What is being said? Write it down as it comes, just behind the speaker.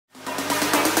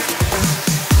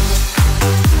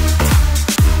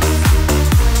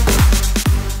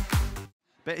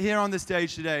But here on the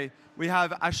stage today, we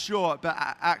have a short but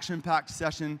action-packed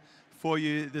session for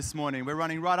you this morning. We're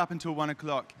running right up until 1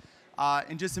 o'clock.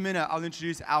 In just a minute, I'll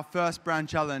introduce our first brand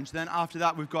challenge. Then after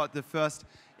that, we've got the first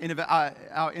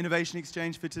our innovation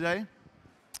exchange for today.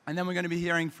 And then we're going to be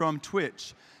hearing from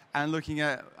Twitch and looking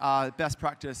at best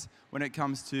practice when it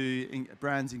comes to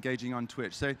brands engaging on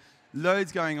Twitch. So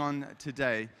loads going on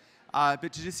today.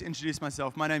 But to just introduce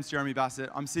myself, my name's Jeremy Bassett.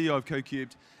 I'm CEO of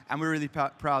CoCubed, and we're really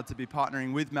proud to be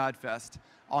partnering with MadFest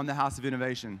on the House of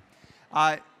Innovation.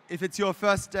 If it's your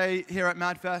first day here at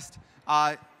MadFest,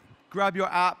 grab your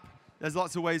app. There's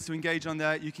lots of ways to engage on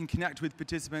there. You can connect with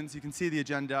participants. You can see the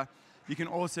agenda. You can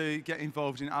also get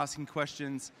involved in asking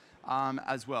questions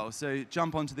as well. So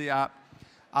jump onto the app.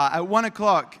 At 1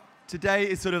 o'clock, today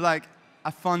is sort of like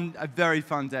a very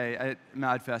fun day at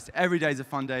MadFest. Every day is a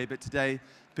fun day, but today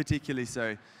particularly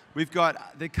so. We've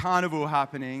got the carnival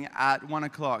happening at 1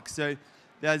 o'clock. So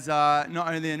there's not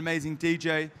only an amazing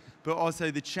DJ, but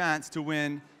also the chance to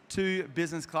win 2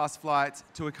 business class flights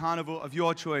to a carnival of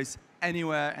your choice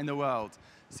anywhere in the world.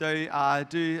 So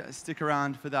do stick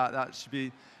around for that. That should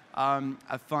be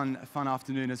a fun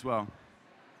afternoon as well.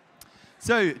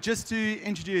 So just to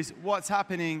introduce what's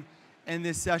happening in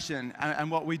this session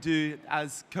and what we do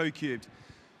as CoCubed.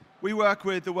 We work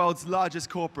with the world's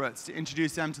largest corporates to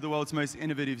introduce them to the world's most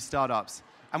innovative startups.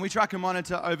 And we track and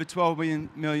monitor over 12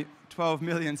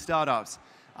 million startups,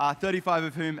 35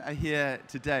 of whom are here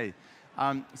today.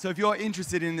 So if you're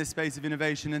interested in this space of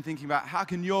innovation and thinking about how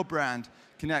can your brand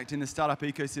connect in the startup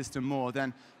ecosystem more,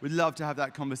 then we'd love to have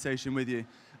that conversation with you.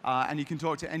 And you can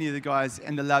talk to any of the guys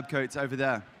in the lab coats over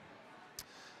there.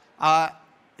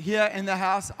 Here in the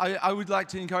house, I would like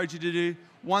to encourage you to do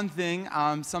one thing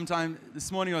sometime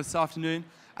this morning or this afternoon,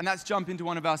 and that's jump into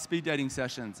one of our speed dating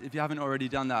sessions, if you haven't already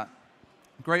done that.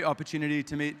 Great opportunity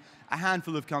to meet a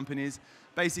handful of companies.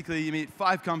 Basically, you meet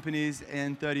 5 companies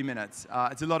in 30 minutes.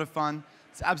 It's a lot of fun.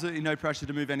 It's absolutely no pressure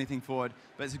to move anything forward,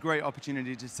 but it's a great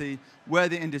opportunity to see where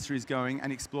the industry is going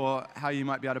and explore how you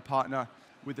might be able to partner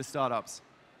with the startups.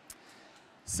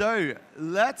 So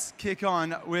let's kick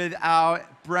on with our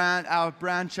brand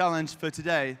challenge for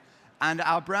today. And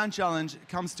our brand challenge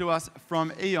comes to us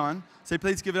from E.ON. So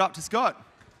please give it up to Scott.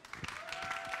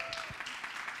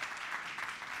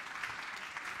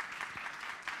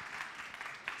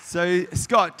 So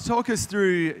Scott, talk us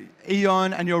through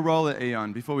E.ON and your role at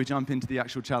E.ON before we jump into the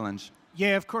actual challenge.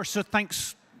 Yeah, of course. So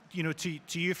thanks to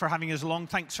you for having us along.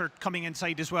 Thanks for coming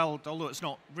inside as well, although it's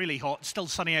not really hot. It's still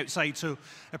sunny outside, so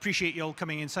appreciate you all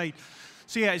coming inside.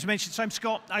 So yeah, as mentioned, so I'm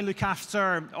Scott. I look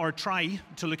after, or try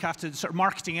to look after, the sort of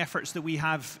marketing efforts that we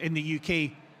have in the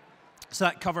UK. So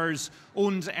that covers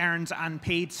owned, earned, and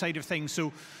paid side of things.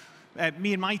 So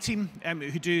me and my team,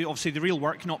 who do obviously the real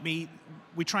work, not me,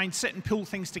 we try and sit and pull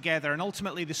things together. And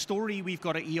ultimately, the story we've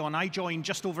got at E.ON, I joined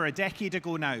just over a decade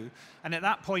ago now. And at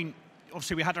that point,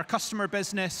 obviously, we had our customer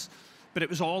business, but it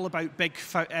was all about big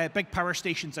power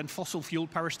stations and fossil fuel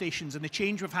power stations. And the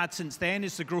change we've had since then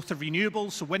is the growth of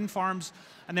renewables, so wind farms.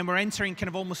 And then we're entering kind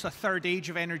of almost a third age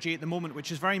of energy at the moment,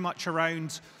 which is very much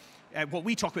around what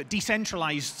we talk about,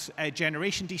 decentralized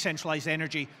generation, decentralized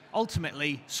energy,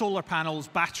 ultimately solar panels,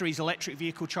 batteries, electric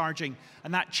vehicle charging,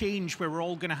 and that change where we're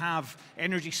all going to have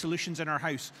energy solutions in our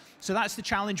house. So that's the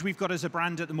challenge we've got as a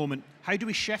brand at the moment. How do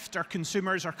we shift our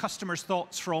consumers, our customers'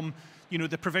 thoughts from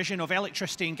the provision of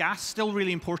electricity and gas, still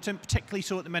really important, particularly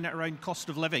so at the minute around cost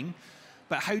of living,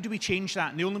 but how do we change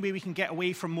that? And the only way we can get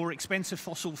away from more expensive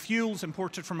fossil fuels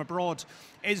imported from abroad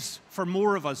is for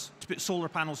more of us to put solar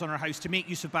panels on our house, to make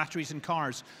use of batteries in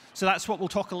cars. So that's what we'll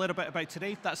talk a little bit about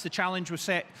today. That's the challenge we've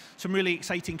set, some really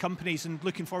exciting companies, and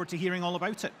looking forward to hearing all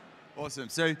about it. Awesome.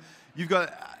 So you've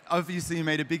got, obviously you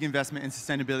made a big investment in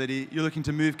sustainability. You're looking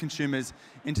to move consumers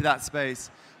into that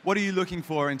space. What are you looking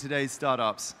for in today's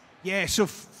startups? Yeah, so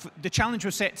the challenge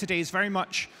we've set today is very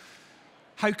much,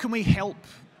 how can we help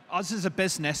us as a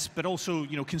business, but also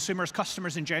consumers,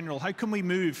 customers in general, how can we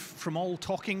move from all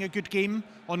talking a good game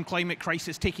on climate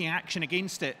crisis, taking action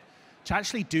against it, to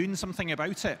actually doing something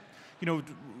about it?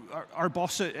 Our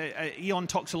boss at E.ON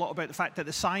talks a lot about the fact that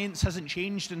the science hasn't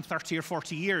changed in 30 or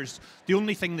 40 years. The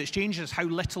only thing that's changed is how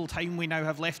little time we now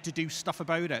have left to do stuff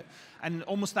about it. And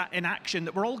almost that inaction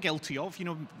that we're all guilty of,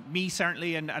 me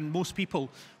certainly and most people,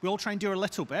 we all try and do a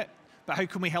little bit. But how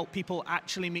can we help people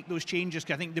actually make those changes?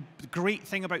 Because I think the great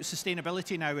thing about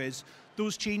sustainability now is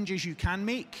those changes you can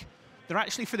make, they're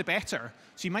actually for the better.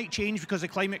 So you might change because of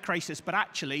climate crisis, but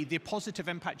actually the positive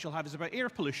impact you'll have is about air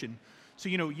pollution. So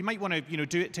you might want to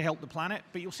do it to help the planet,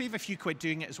 but you'll save a few quid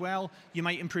doing it as well. You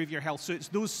might improve your health. So it's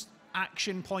those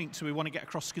action points we want to get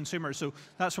across to consumers. So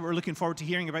that's what we're looking forward to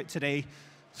hearing about today.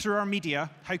 through our media,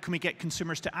 how can we get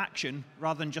consumers to action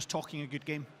rather than just talking a good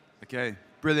game? Okay,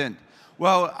 brilliant.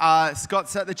 Well, Scott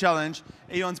set the challenge.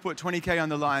 E.ON's put 20K on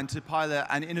the line to pilot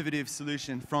an innovative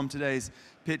solution from today's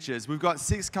pitches. We've got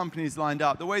 6 companies lined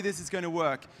up. The way this is going to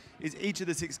work is each of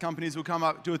the 6 companies will come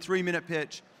up, do a 3-minute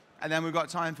pitch, and then we've got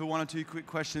time for 1 or 2 quick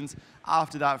questions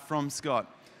after that from Scott.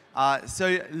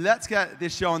 So let's get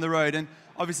this show on the road. And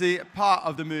obviously, part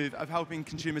of the move of helping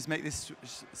consumers make this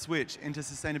switch into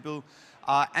sustainable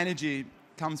energy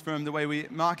comes from the way we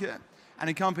market. And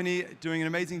a company doing an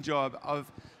amazing job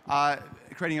of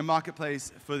creating a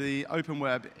marketplace for the open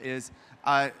web is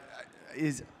my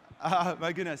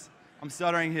goodness, I'm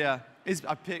stuttering here, is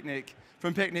a Picnic.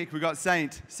 From Picnic, we've got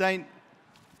Saint. Saint,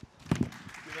 give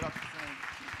it up to Saint.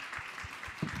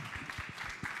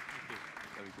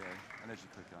 There we go. Energy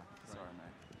clicker. Sorry,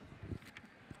 mate.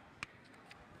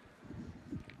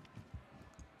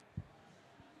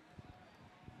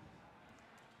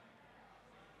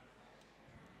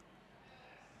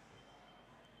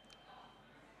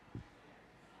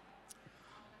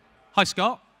 Hi,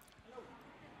 Scott.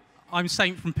 I'm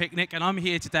Saint from Picnic, and I'm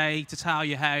here today to tell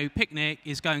you how Picnic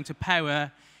is going to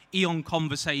power E.ON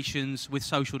conversations with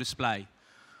social display.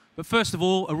 But first of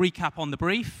all, a recap on the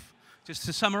brief. Just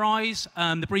to summarise,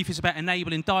 the brief is about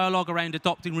enabling dialogue around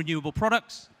adopting renewable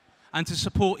products and to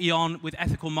support E.ON with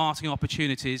ethical marketing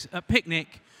opportunities. At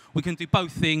Picnic, we can do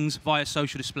both things via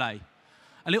social display.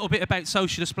 A little bit about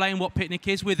social display and what Picnic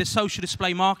is. We're the social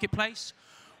display marketplace.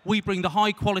 We bring the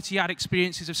high-quality ad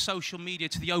experiences of social media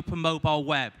to the open mobile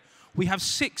web. We have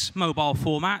 6 mobile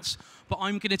formats, but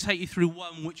I'm going to take you through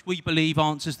one which we believe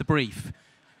answers the brief.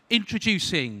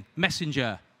 Introducing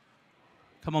Messenger.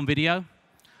 Come on, video.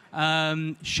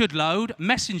 Should load.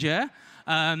 Messenger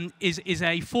is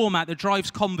a format that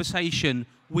drives conversation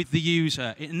with the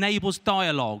user. It enables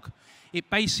dialogue. It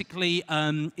basically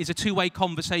is a two-way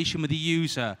conversation with the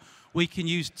user. We can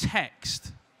use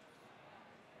text.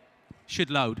 Should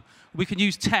load. We can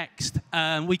use text,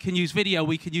 we can use video,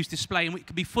 we can use display, and it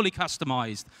can be fully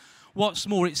customized. What's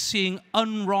more, it's seeing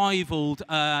unrivaled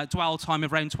dwell time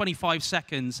of around 25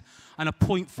 seconds and a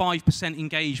 0.5%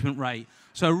 engagement rate.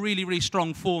 So a really, really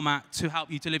strong format to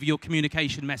help you deliver your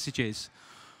communication messages.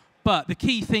 But the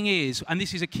key thing is, and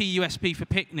this is a key USP for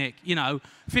Picnic,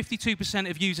 52%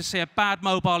 of users say a bad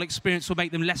mobile experience will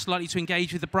make them less likely to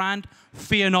engage with the brand.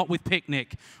 Fear not with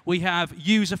Picnic. We have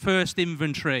user-first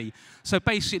inventory. So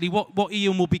basically what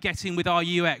E.ON will be getting with our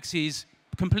UX is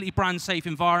a completely brand-safe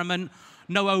environment,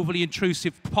 no overly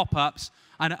intrusive pop-ups,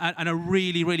 and a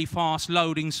really, really fast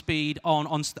loading speed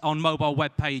on mobile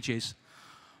web pages.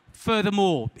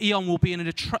 Furthermore, E.ON will be in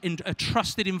a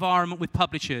trusted environment with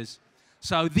publishers.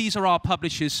 So these are our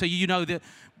publishers, so you know that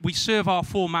we serve our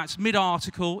formats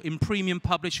mid-article in premium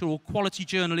publisher or quality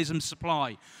journalism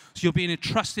supply. So you'll be in a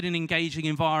trusted and engaging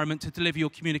environment to deliver your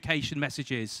communication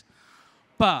messages.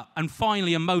 But, and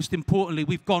finally and most importantly,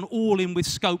 we've gone all in with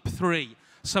Scope 3.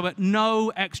 So at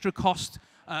no extra cost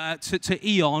to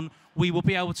E.ON, we will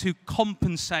be able to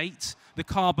compensate the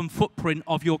carbon footprint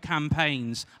of your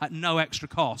campaigns at no extra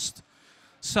cost.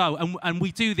 So, and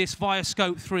we do this via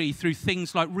Scope 3 through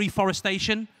things like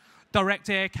reforestation, direct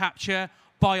air capture,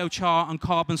 biochar, and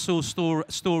carbon source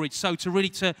storage. So to really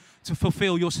to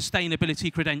fulfill your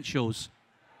sustainability credentials.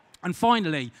 And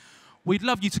finally, we'd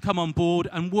love you to come on board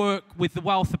and work with the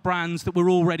wealth of brands that we're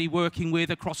already working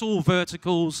with across all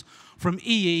verticals, from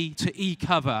EE to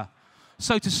e-cover.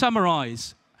 So to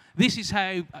summarize, this is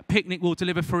how Picnic will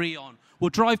deliver for E.ON. We'll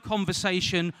drive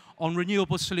conversation on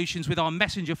renewable solutions with our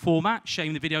Messenger format,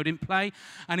 shame the video didn't play,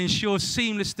 and ensure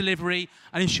seamless delivery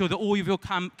and ensure that all of your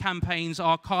campaigns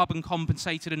are carbon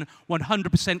compensated and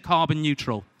 100% carbon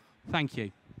neutral. Thank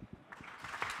you.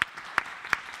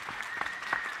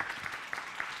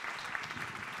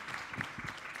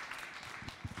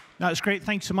 That's great,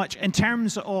 thanks so much. In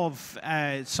terms of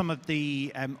some of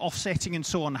the offsetting and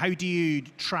so on, how do you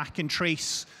track and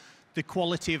trace the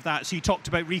quality of that? So you talked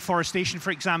about reforestation,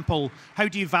 for example. How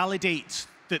do you validate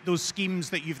that those schemes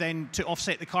that you've then to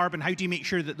offset the carbon, how do you make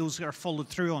sure that those are followed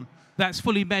through on? That's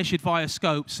fully measured via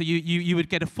scope. So you would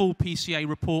get a full PCA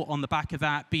report on the back of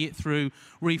that, be it through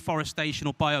reforestation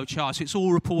or biochar. So it's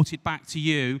all reported back to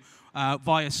you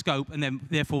via scope and then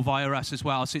therefore via us as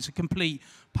well. So it's a complete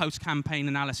post-campaign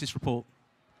analysis report.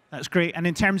 That's great. And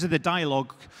in terms of the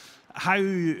dialogue,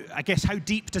 I guess, how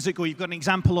deep does it go? You've got an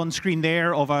example on screen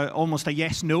there of almost a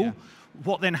yes/no. Yeah.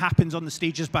 What then happens on the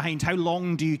stages behind? How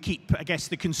long do you keep, I guess,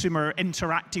 the consumer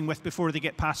interacting with before they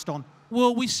get passed on?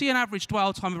 Well, we see an average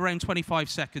dwell time of around 25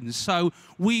 seconds. So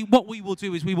what we will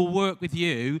do is we will work with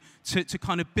you to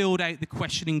kind of build out the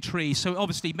questioning tree. So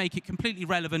obviously make it completely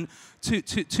relevant to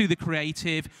the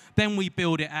creative. Then we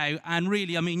build it out. And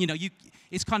really, I mean,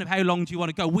 it's kind of how long do you want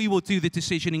to go? We will do the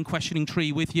decision in questioning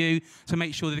tree with you to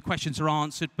make sure that the questions are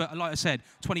answered. But like I said,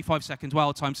 25 seconds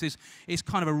dwell time. So it's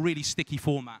kind of a really sticky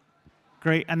format.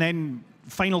 Great. And then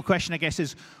final question, I guess,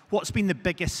 is what's been the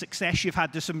biggest success you've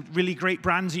had? There's some really great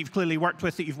brands that you've clearly worked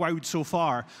with that you've wowed so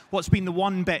far. What's been the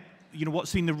one bit,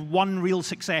 what's been the one real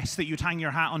success that you'd hang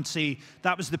your hat on, say,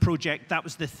 that was the project, that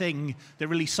was the thing that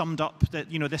really summed up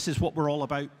that, this is what we're all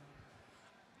about?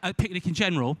 Picnic in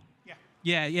general?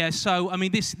 Yeah. So, I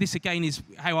mean, this again is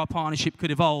how our partnership could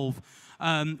evolve.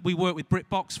 We work with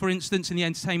BritBox, for instance, in the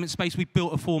entertainment space. We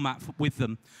built a format with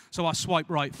them. So our swipe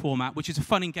right format, which is a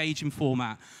fun, engaging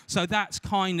format. So that's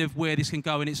kind of where this can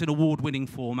go, and it's an award-winning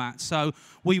format. So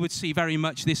we would see very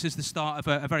much this as the start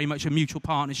of a very much a mutual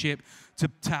partnership to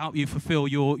help you fulfill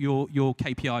your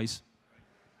KPIs.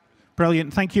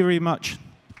 Brilliant. Thank you very much.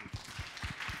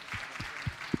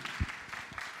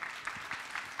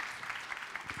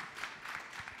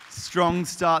 Strong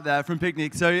start there from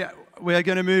Picnic. So we're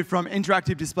going to move from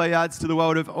interactive display ads to the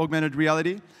world of augmented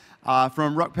reality.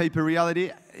 From rock, paper,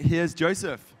 reality, here's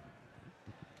Joseph.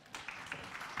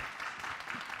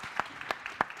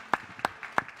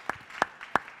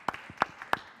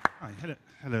 Hi,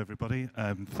 hello everybody.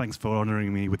 Thanks for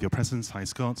honouring me with your presence. Hi,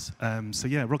 Scott. So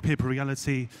yeah, rock, paper,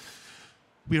 reality.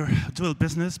 We're a dual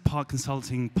business, part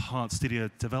consulting, part studio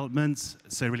development.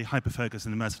 So really hyper-focused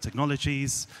on immersive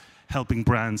technologies, helping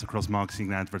brands across marketing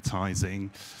and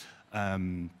advertising.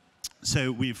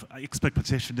 So we've expert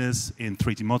practitioners in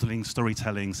 3D modeling,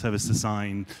 storytelling, service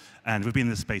design, and we've been in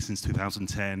this space since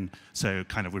 2010. So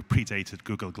kind of we've predated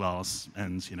Google Glass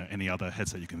and any other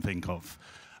headset you can think of.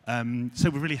 So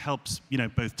it really helps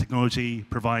both technology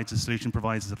providers, solution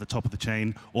providers at the top of the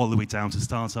chain, all the way down to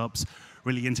startups,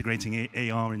 really integrating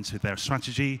AR into their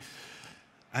strategy,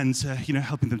 and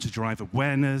helping them to drive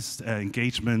awareness,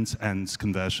 engagement, and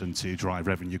conversion to drive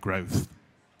revenue growth.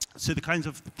 So the kinds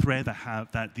of thread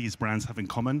that these brands have in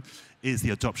common is the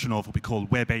adoption of what we call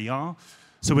Web AR.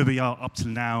 So Web AR up till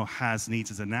now has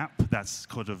needed an app that's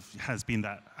has been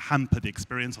that hampered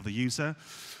experience of the user.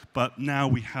 But now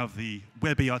we have the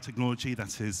Web AR technology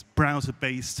that is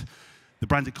browser-based. The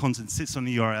branded content sits on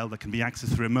the URL that can be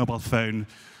accessed through a mobile phone.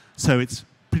 So it's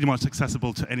pretty much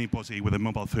accessible to anybody with a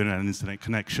mobile phone and an internet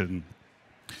connection.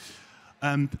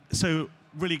 So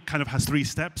really kind of has three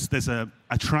steps. There's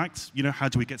attract, how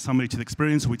do we get somebody to the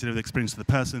experience? We deliver the experience to the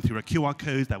person through a QR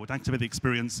code that would activate the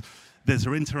experience. There's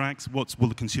a interact, what will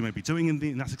the consumer be doing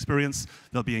in that experience?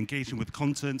 They'll be engaging with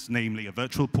content, namely a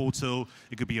virtual portal.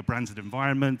 It could be a branded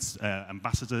environment,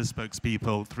 ambassadors,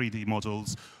 spokespeople, 3D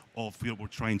models of what we're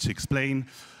trying to explain.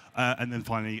 And then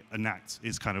finally, an act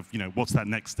is kind of, what's that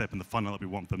next step in the funnel that we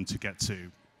want them to get to?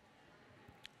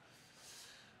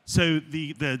 So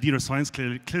the neuroscience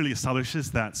clearly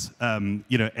establishes that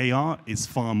AR is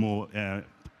far more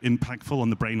impactful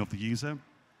on the brain of the user.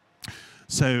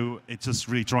 So it just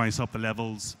really drives up the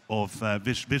levels of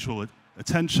visual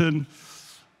attention.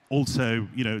 Also,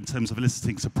 in terms of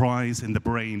eliciting surprise in the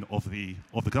brain of the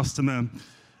customer,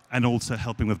 and also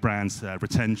helping with brands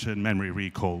retention, memory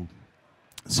recall.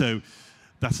 So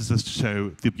that is just to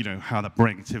show how that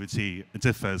brain activity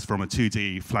differs from a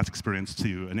 2D flat experience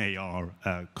to an AR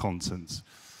content.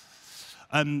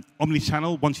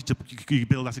 Omnichannel, once you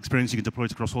build that experience, you can deploy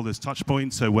it across all those touch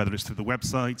points. So whether it's through the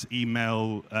website,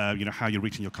 email, how you're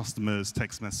reaching your customers,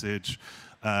 text message,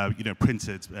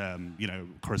 printed,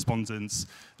 correspondence.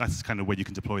 That's kind of where you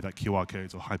can deploy that QR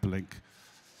code or hyperlink.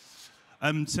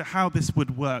 So how this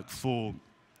would work for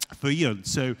E.ON.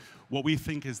 So what we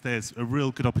think is there's a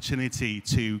real good opportunity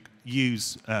to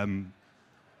use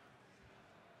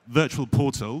virtual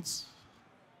portals.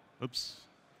 Oops.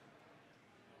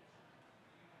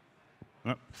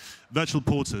 Virtual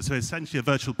portals. So essentially a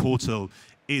virtual portal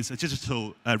is a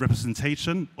digital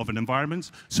representation of an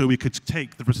environment. So we could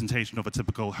take the representation of a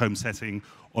typical home setting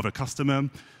of a customer,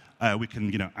 We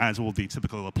can add all the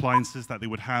typical appliances that they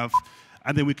would have.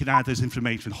 And then we can add those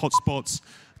information hotspots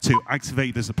to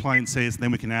activate those appliances. And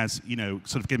then we can add,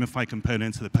 sort of gamified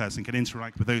components so the person can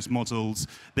interact with those models.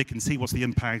 They can see what's the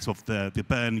impact of the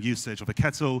burn usage of the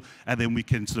kettle. And then we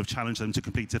can sort of challenge them to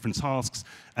complete different tasks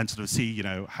and sort of see,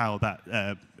 how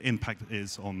that impact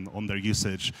is on their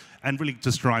usage. And really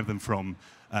just drive them from,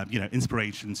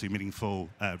 inspiration to meaningful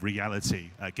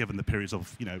reality, given the periods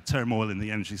of, turmoil in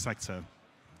the energy sector.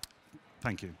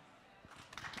 Thank you.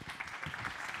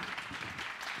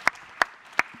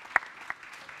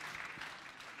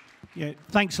 Yeah,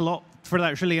 thanks a lot for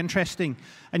that. It's really interesting.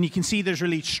 And you can see there's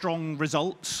really strong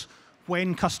results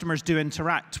when customers do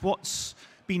interact. What's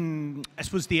been, I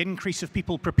suppose, the increase of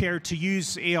people prepared to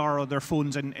use AR on their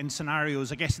phones in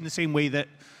scenarios, I guess in the same way that,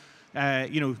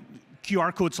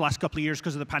 QR codes the last couple of years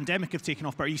because of the pandemic have taken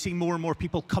off, but are you seeing more and more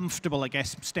people comfortable, I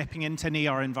guess, stepping into an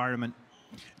AR environment?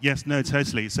 Yes, no,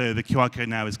 totally. So the QR code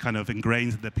now is kind of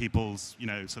ingrained in the people's,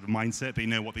 sort of mindset. They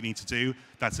know what they need to do.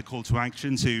 That's a call to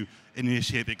action to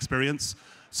initiate the experience.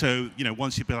 So,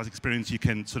 once you build that experience, you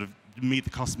can sort of meet the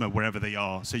customer wherever they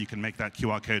are. So you can make that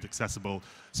QR code accessible.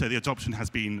 So the adoption has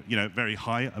been, very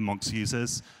high amongst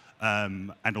users,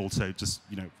 and also just,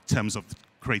 in terms of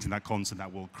creating that content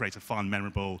that will create a fun,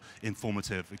 memorable,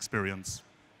 informative experience.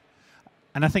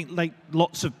 And I think, like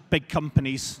lots of big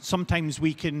companies, sometimes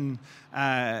we can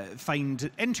find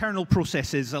internal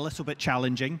processes a little bit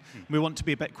challenging. We want to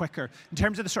be a bit quicker. In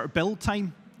terms of the sort of build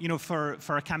time, for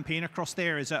a campaign across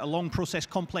there, is it a long process,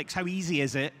 complex? How easy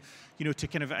is it, to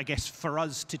kind of, I guess, for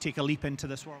us to take a leap into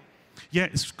this world? Yeah,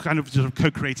 it's kind of sort of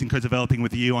co-creating, co-developing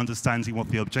with you, understanding what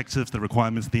the objectives, the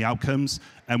requirements, the outcomes,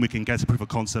 and we can get a proof of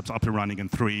concept up and running in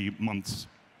 3 months.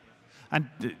 And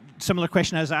similar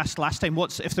question as asked last time,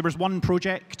 if there was one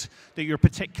project that you're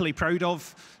particularly proud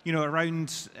of,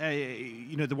 around,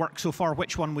 the work so far,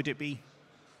 which one would it be?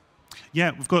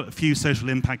 Yeah, we've got a few social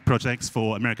impact projects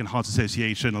for American Heart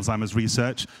Association, Alzheimer's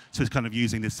research. So it's kind of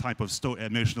using this type of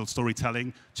emotional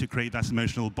storytelling to create that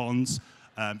emotional bonds,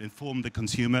 inform the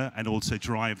consumer, and also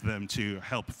drive them to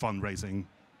help fundraising.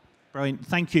 Brilliant.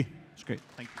 Thank you. That's great.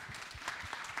 Thank you.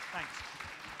 Thanks.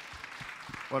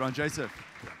 Well done, Joseph.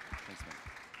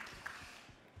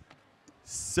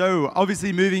 So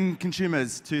obviously moving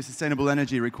consumers to sustainable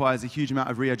energy requires a huge amount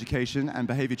of re-education and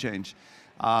behavior change.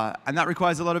 And that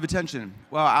requires a lot of attention.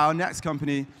 Well, our next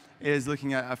company is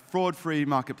looking at a fraud-free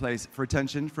marketplace for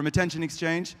attention. From Attention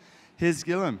Exchange, here's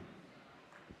Guillaume.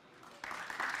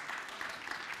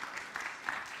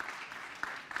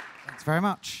 Thanks very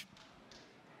much.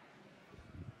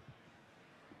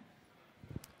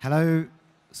 Hello,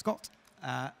 Scott.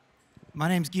 My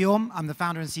name's Guillaume. I'm the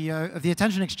founder and CEO of the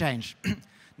Attention Exchange.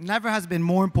 Never has it been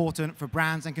more important for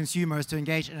brands and consumers to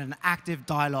engage in an active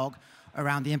dialogue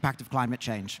around the impact of climate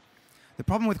change. The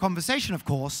problem with conversation, of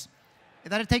course,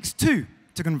 is that it takes two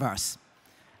to converse.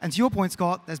 And to your point,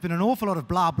 Scott, there's been an awful lot of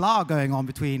blah, blah going on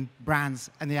between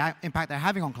brands and the impact they're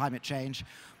having on climate change,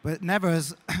 but never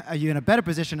are you in a better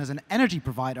position as an energy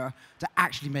provider to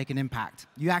actually make an impact.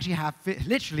 You actually have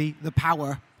literally the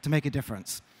power to make a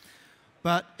difference.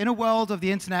 But in a world of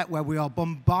the internet where we are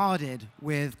bombarded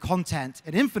with content,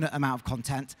 an infinite amount of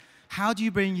content, how do you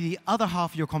bring the other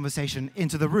half of your conversation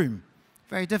into the room?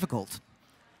 Very difficult.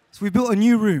 So we've built a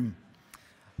new room.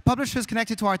 Publishers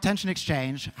connected to our Attention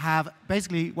Exchange have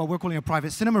basically what we're calling a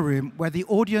private cinema room, where the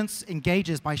audience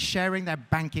engages by sharing their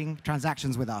banking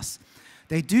transactions with us.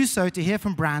 They do so to hear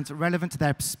from brands relevant to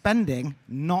their spending,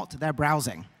 not their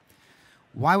browsing.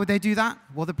 Why would they do that?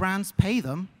 Well, the brands pay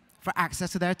them for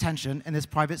access to their attention in this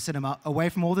private cinema, away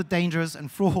from all the dangers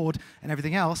and fraud and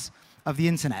everything else of the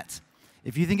internet.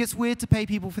 If you think it's weird to pay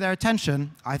people for their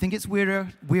attention, I think it's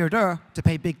weirder to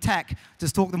pay big tech to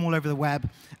stalk them all over the web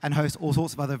and host all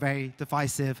sorts of other very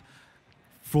divisive,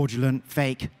 fraudulent,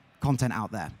 fake content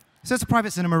out there. So it's a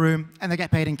private cinema room, and they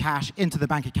get paid in cash into the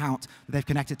bank account that they've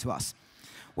connected to us.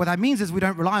 What that means is we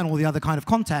don't rely on all the other kind of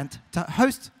content to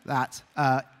host that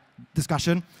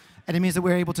discussion, and it means that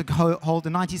we're able to hold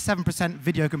a 97%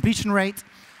 video completion rate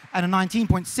and a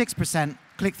 19.6%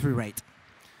 click-through rate.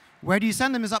 Where do you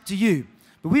send them is up to you.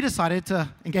 But we decided to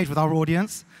engage with our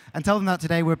audience and tell them that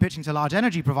today we're pitching to a large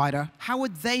energy provider. How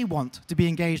would they want to be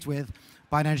engaged with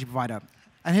by an energy provider?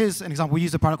 And here's an example. We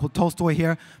use a product called Tolstoy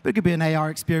here, but it could be an AR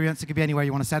experience. It could be anywhere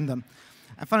you want to send them.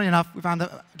 And funnily enough, we found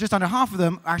that just under half of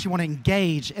them actually want to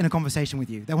engage in a conversation with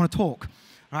you. They want to talk,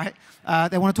 right?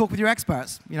 They want to talk with your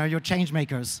experts, your change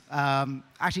makers.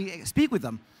 Actually speak with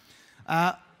them.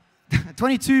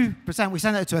 22%, we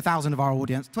sent it to 1,000 of our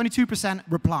audience, 22%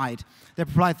 replied. They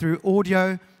replied through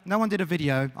audio. No one did a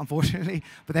video, unfortunately,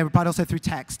 but they replied also through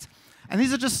text. And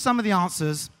these are just some of the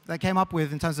answers that I came up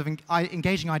with in terms of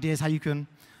engaging ideas, how you can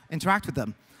interact with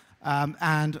them.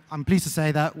 And I'm pleased to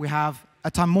say that we have a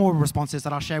ton more responses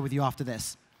that I'll share with you after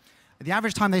this. The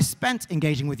average time they spent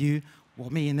engaging with you, well,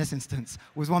 me in this instance,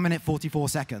 was 1 minute 44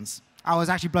 seconds. I was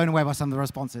actually blown away by some of the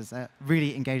responses.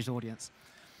 Really engaged audience.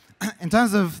 In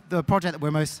terms of the project that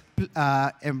we're most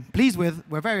pleased with,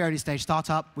 we're a very early stage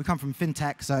startup. We come from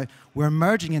fintech, so we're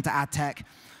emerging into ad tech.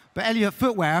 But Elliott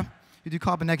Footwear, who do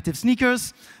carbon negative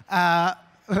sneakers,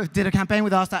 did a campaign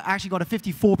with us that actually got a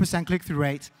 54% click-through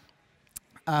rate.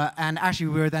 And actually,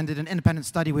 we then did an independent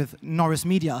study with Norris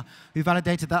Media, who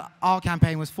validated that our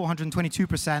campaign was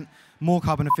 422% more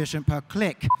carbon efficient per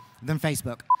click than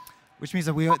Facebook, which means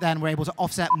that we then were able to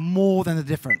offset more than the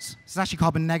difference. It's actually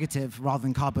carbon negative rather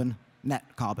than carbon net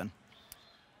carbon.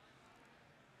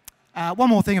 One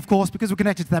more thing, of course, because we're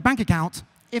connected to their bank account,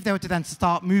 if they were to then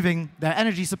start moving their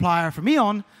energy supplier from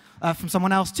E.ON, from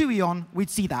someone else to E.ON, we'd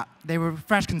see that. They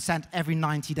refresh consent every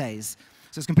 90 days.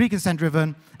 So it's complete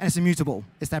consent-driven, and it's immutable.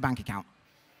 It's their bank account.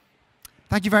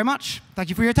 Thank you very much. Thank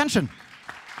you for your attention.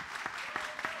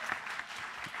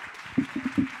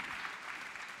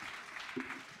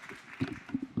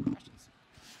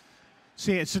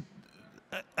 So yeah, it's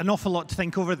an awful lot to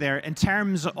think over there. In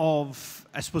terms of,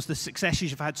 I suppose, the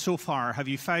successes you've had so far, have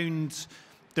you found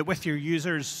that with your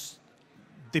users,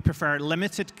 they prefer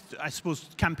limited, I suppose,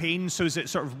 campaigns? So is it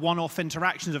sort of one-off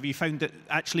interactions? Have you found that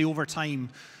actually over time,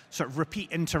 sort of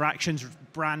repeat interactions,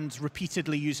 brands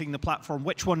repeatedly using the platform,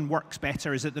 which one works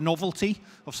better? Is it the novelty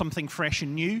of something fresh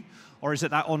and new, or is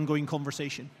it that ongoing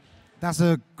conversation? That's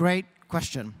a great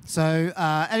question. So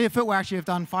Elliott Footwear actually have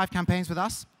done 5 campaigns with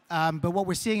us. But what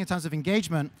we're seeing in terms of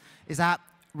engagement is that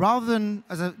rather than,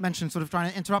 as I mentioned, sort of trying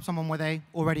to interrupt someone where they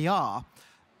already are,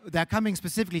 they're coming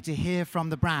specifically to hear from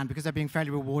the brand because they're being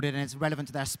fairly rewarded and it's relevant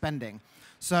to their spending.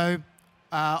 So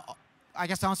I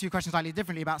guess to answer your question slightly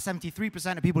differently, about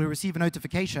 73% of people who receive a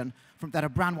notification that a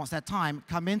brand wants their time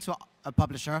come into a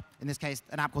publisher, in this case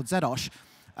an app called Zedosh,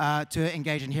 to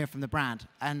engage and hear from the brand.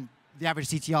 And the average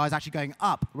CTR is actually going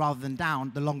up rather than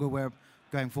down the longer we're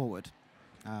going forward.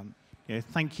 Yeah,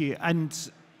 thank you. And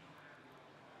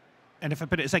if I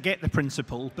put it as I get the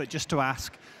principle, but just to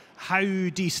ask, how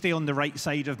do you stay on the right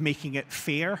side of making it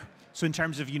fair? So in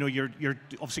terms of, you know, you're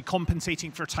obviously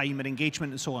compensating for time and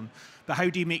engagement and so on, but how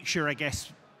do you make sure, I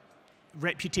guess,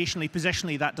 reputationally,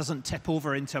 positionally, that doesn't tip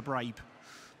over into a bribe?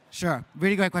 Sure,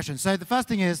 really great question. So the first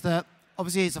thing is that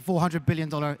obviously it's a $400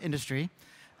 billion industry,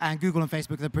 and Google and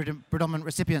Facebook are the predominant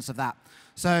recipients of that.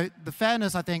 So the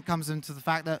fairness, I think, comes into the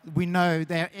fact that we know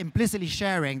they're implicitly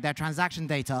sharing their transaction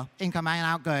data, income and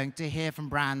outgoing, to hear from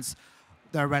brands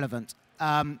that are relevant.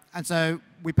 And so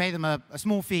we pay them a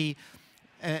small fee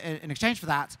in exchange for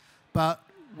that, but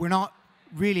they're not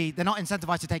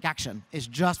incentivized to take action. It's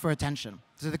just for attention.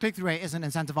 So the click-through rate isn't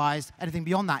incentivized. Anything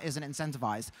beyond that isn't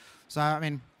incentivized. So, I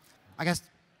mean, I guess,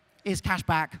 is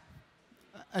cashback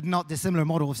a not dissimilar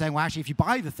model of saying, well, actually, if you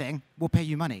buy the thing, we'll pay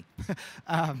you money.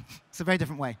 It's a very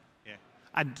different way. Yeah.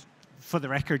 And for the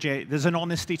record, yeah, there's an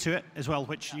honesty to it as well,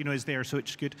 which, you know, is there, so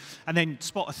it's good. And then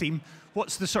spot a theme.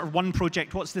 What's the sort of one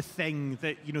project, what's the thing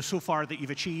that, you know, so far that you've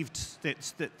achieved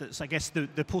that's I guess,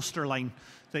 the poster line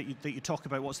that you talk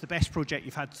about? What's the best project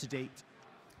you've had to date?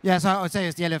 Yeah, so I would say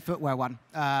it's the Elliott Footwear one.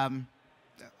 As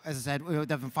I said, we've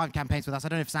done 5 campaigns with us. I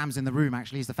don't know if Sam's in the room,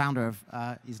 actually. He's the founder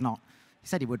of, he's not. He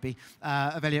said he would be,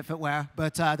 of Elliott Footwear.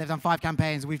 But they've done 5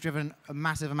 campaigns. We've driven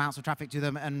massive amounts of traffic to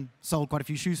them and sold quite a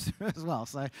few shoes as well.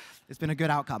 So it's been a good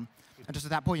outcome. And just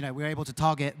at that point, you know, we were able to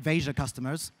target Veja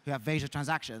customers who have Veja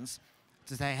transactions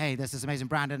to say, hey, there's this amazing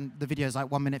brand, and the video is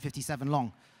like 1 minute 57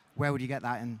 long. Where would you get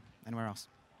that anywhere else?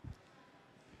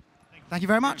 Thank you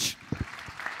very much.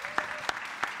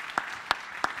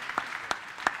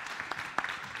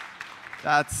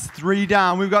 That's 3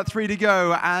 down. We've got 3 to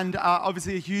go. And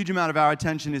obviously, a huge amount of our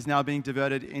attention is now being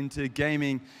diverted into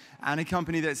gaming. And a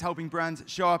company that's helping brands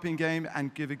show up in-game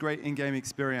and give a great in-game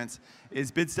experience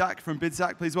is Bidstack. From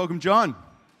Bidstack, please welcome John.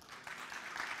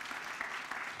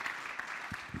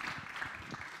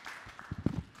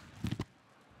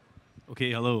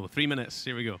 Okay, hello. 3 minutes.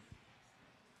 Here we go.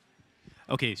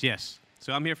 Okay, yes.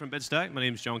 So I'm here from Bidstack. My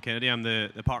name's John Kennedy. I'm the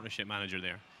partnership manager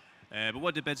there. But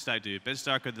what did Bidstack do?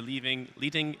 Bidstack are the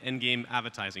leading in-game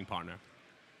advertising partner.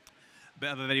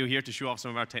 Bit of a video here to show off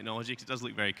some of our technology, because it does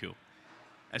look very cool.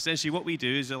 Essentially, what we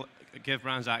do is give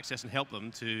brands access and help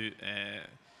them to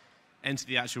enter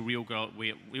the actual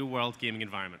real-world gaming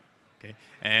environment. Okay?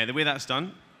 The way that's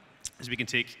done is we can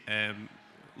take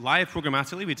live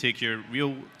programmatically, we take your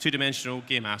real two-dimensional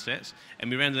game assets and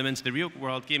we render them into the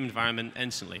real-world game environment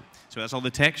instantly. So that's all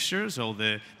the textures, all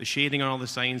the shading, and all the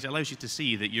signs. It allows you to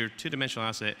see that your two-dimensional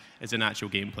asset is an actual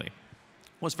gameplay.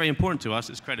 What's very important to us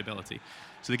is credibility.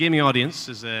 So the gaming audience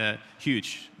is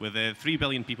huge, with 3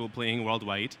 billion people playing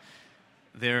worldwide.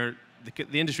 The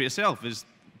industry itself is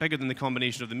bigger than the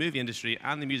combination of the movie industry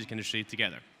and the music industry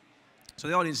together. So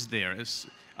the audience is there.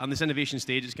 On this innovation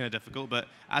stage, it's kind of difficult, but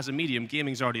as a medium,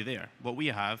 gaming's already there. What we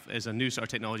have is a new sort of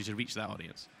technology to reach that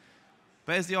audience.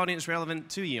 But is the audience relevant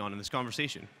to E.ON in this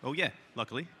conversation? Oh yeah,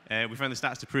 luckily. We found the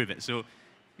stats to prove it. So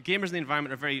gamers and the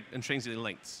environment are very intrinsically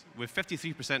linked, with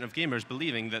 53% of gamers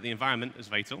believing that the environment is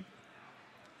vital,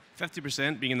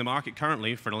 50% being in the market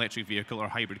currently for an electric vehicle or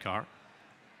hybrid car,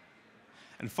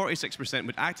 and 46%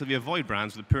 would actively avoid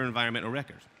brands with a poor environmental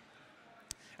record.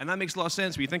 And that makes a lot of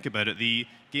sense when you think about it. The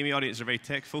gaming audience are very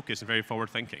tech-focused and very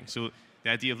forward-thinking. So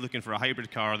the idea of looking for a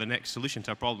hybrid car or the next solution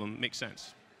to a problem makes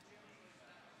sense.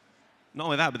 Not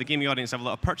only that, but the gaming audience have a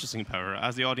lot of purchasing power.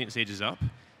 As the audience ages up,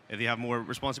 they have more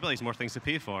responsibilities, more things to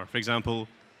pay for. For example,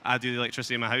 I do the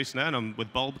electricity in my house now, and I'm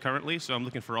with Bulb currently, so I'm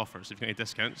looking for offers. If you've got any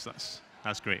discounts,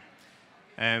 that's great.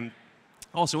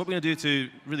 Also, what we're going to do to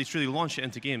really truly launch it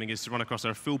into gaming is to run across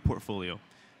our full portfolio.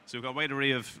 So we've got a wide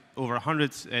array of over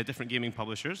 100 different gaming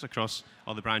publishers across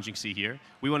all the brands you can see here.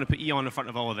 We want to put E.ON in front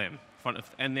of all of them,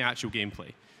 in the actual gameplay.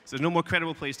 So there's no more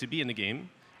credible place to be in the game,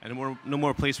 and no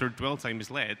more place where dwell time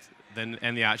is led than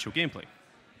in the actual gameplay.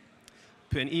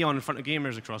 Putting E.ON in front of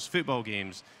gamers across football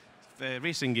games,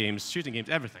 racing games, shooting games,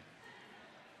 everything.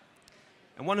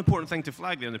 And one important thing to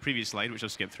flag there on the previous slide, which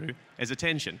I've skipped through, is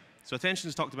attention. So attention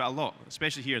is talked about a lot,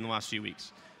 especially here in the last few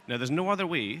weeks. Now, there's no other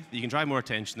way that you can drive more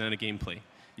attention than in a gameplay.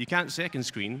 You can't second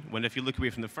screen when if you look away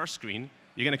from the first screen,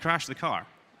 you're going to crash the car.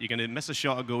 You're going to miss a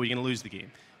shot, a goal, you're going to lose the game.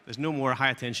 There's no more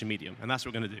high-attention medium, and that's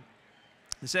what we're going to do.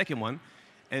 The second one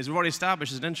is we've already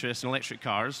established an interest in electric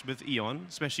cars with E.ON,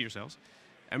 especially yourselves,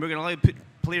 and we're going to allow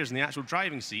players in the actual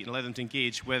driving seat and allow them to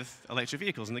engage with electric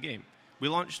vehicles in the game. We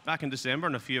launched back in December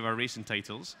on a few of our racing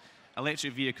titles,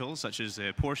 electric vehicles such as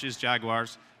Porsches,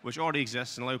 Jaguars, which already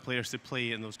exist and allow players to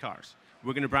play in those cars.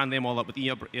 We're going to brand them all up with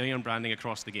E.ON branding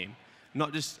across the game.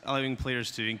 Not just allowing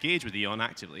players to engage with E.ON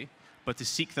actively, but to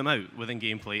seek them out within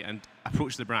gameplay and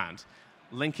approach the brand,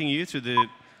 linking you to the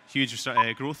huge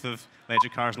growth of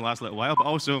electric cars in the last little while, but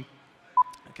also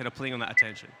kind of playing on that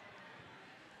attention.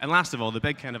 And last of all, the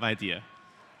big kind of idea.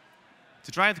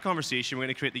 To drive the conversation, we're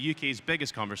going to create the UK's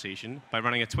biggest conversation by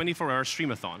running a 24-hour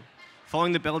streamathon.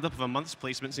 Following the build-up of a month's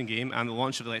placements in game and the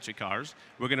launch of electric cars,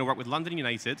 we're going to work with London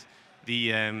United,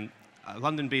 the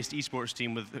London-based esports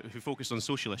team who focused on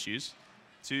social issues,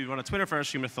 to run a 24-hour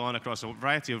streamathon across a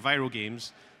variety of viral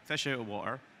games, fish out of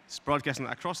water, broadcasting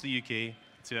that across the UK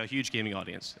to a huge gaming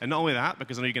audience. And not only that,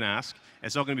 because I know you're going to ask,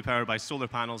 it's all going to be powered by solar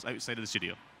panels outside of the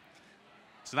studio.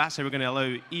 So that's how we're going to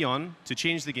allow E.ON to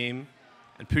change the game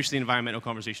and push the environmental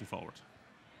conversation forward.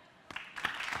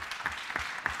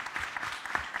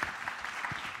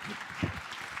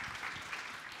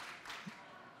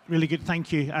 Really good,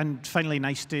 thank you. And finally,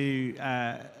 nice to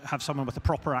have someone with a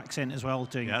proper accent as well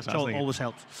doing it. It always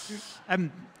helps.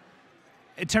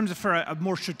 In terms of for a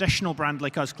more traditional brand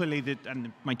like us, clearly,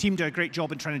 and my team do a great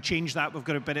job in trying to change that. We've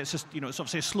got a bit. It's just, it's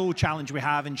obviously a slow challenge we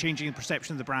have in changing the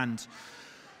perception of the brand.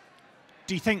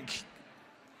 Do you think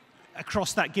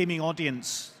across that gaming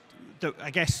audience,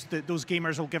 I guess that those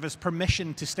gamers will give us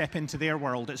permission to step into their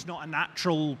world? It's not a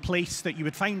natural place that you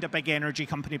would find a big energy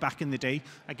company back in the day.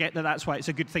 I get that that's why it's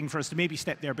a good thing for us to maybe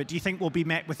step there, but do you think we'll be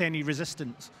met with any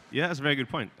resistance? Yeah, that's a very good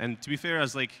point. And to be fair,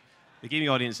 as the gaming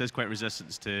audience is quite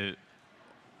resistant to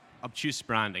obtuse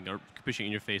branding or pushing it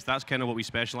in your face. That's kind of what we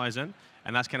specialize in,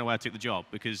 and that's kind of why I took the job,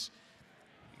 because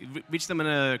reach them in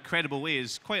a credible way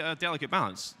is quite a delicate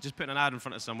balance. Just putting an ad in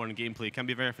front of someone in gameplay can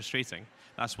be very frustrating.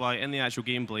 That's why in the actual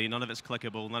gameplay, none of it's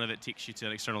clickable, none of it takes you to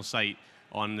an external site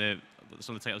on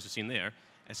some of the titles you've seen there.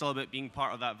 It's all about being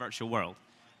part of that virtual world.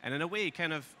 And in a way,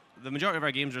 kind of, the majority of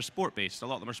our games are sport-based. A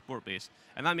lot of them are sport-based.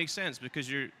 And that makes sense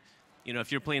because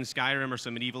if you're playing Skyrim or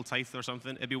some medieval title or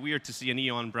something, it'd be weird to see an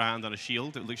E.ON brand on a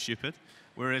shield. It looks stupid.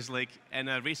 Whereas in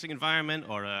a racing environment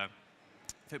or a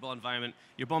football environment,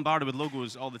 you're bombarded with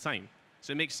logos all the time.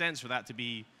 So it makes sense for that to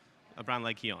be a brand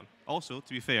like E.ON. Also,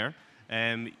 to be fair,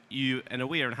 you, in a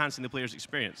way, are enhancing the player's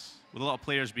experience. With a lot of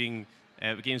players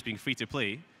games being free to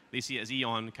play, they see it as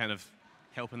E.ON kind of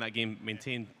helping that game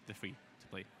maintain the free to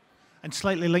play. And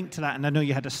slightly linked to that, and I know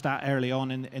you had a stat early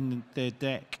on in the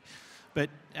deck, but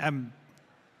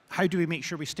how do we make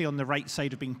sure we stay on the right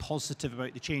side of being positive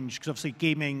about the change? Because obviously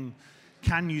gaming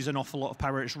can use an awful lot of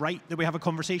power. It's right that we have a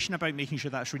conversation about making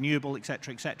sure that's renewable, et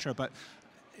cetera, but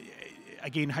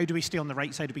again, how do we stay on the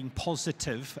right side of being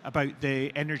positive about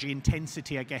the energy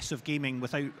intensity, I guess, of gaming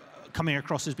without coming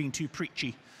across as being too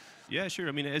preachy? Yeah, sure.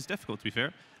 I mean, it is difficult, to be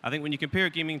fair. I think when you compare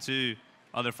gaming to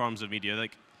other forms of media,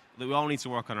 like, we all need to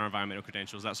work on our environmental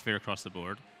credentials. That's fair across the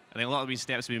board. I think a lot of these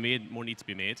steps to be made, more need to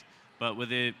be made. But with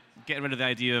getting rid of the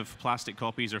idea of plastic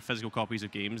copies or physical copies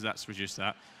of games, that's reduced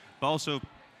that. But also,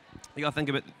 you got to think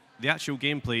about the actual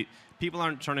gameplay. People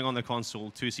aren't turning on their console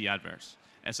to see adverts.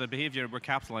 It's a behavior we're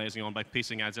capitalizing on by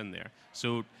pasting ads in there.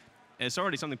 So it's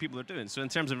already something people are doing. So in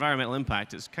terms of environmental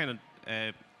impact, it's kind of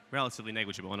relatively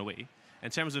negligible in a way. In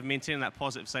terms of maintaining that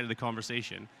positive side of the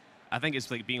conversation, I think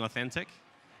it's like being authentic.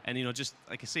 And, you know, just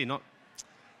like I say,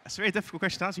 it's a very difficult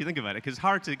question to answer. You think about it, because it's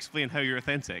hard to explain how you're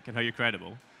authentic and how you're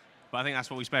credible. But I think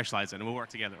that's what we specialize in, and we'll work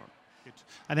together on. Good.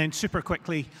 And then super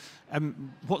quickly,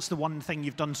 what's the one thing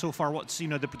you've done so far? What's, you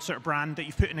know, the sort of brand that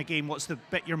you've put in a game? What's the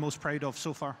bit you're most proud of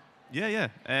so far? Yeah.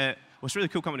 Well, it's a really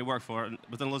cool company to work for, and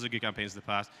we've done loads of good campaigns in the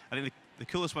past. I think the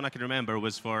coolest one I can remember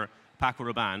was for Paco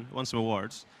Rabanne, won some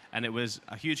awards, and it was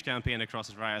a huge campaign across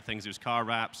a variety of things. There was car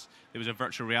wraps, there was a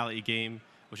virtual reality game,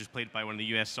 which was played by one of the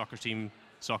US soccer team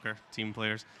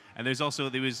players. And so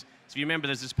if you remember,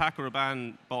 there's this Paco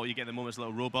Rabanne bottle you get at the moment, it's a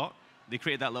little robot. They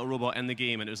created that little robot in the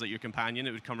game, and it was like your companion.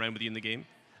 It would come around with you in the game.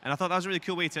 And I thought that was a really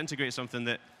cool way to integrate something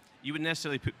that you wouldn't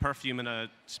necessarily put perfume in a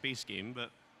space game, but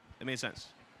it made sense.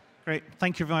 Great.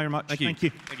 Thank you very much. Thank you. Thank you.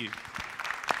 Thank you.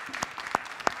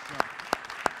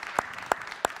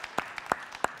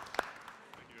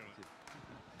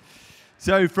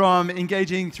 So from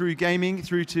engaging through gaming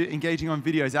through to engaging on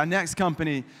videos, our next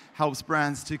company helps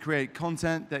brands to create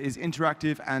content that is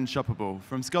interactive and shoppable.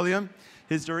 From Scholium,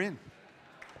 here's Doreen.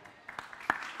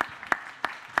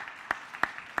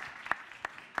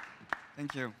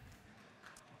 Thank you.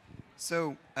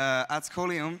 So at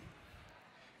Scholium,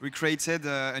 we created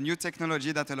a new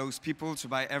technology that allows people to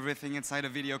buy everything inside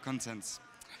of video content.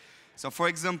 So for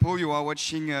example, you are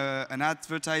watching an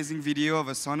advertising video of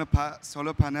a solar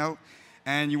panel,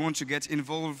 and you want to get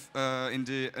involved in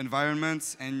the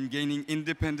environment and gaining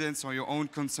independence on your own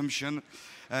consumption.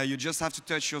 You just have to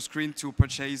touch your screen to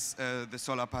purchase the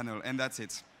solar panel, and that's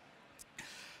it.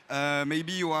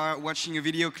 Maybe you are watching a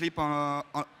video clip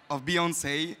of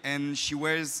Beyoncé, and she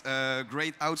wears a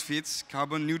great outfit,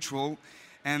 carbon neutral,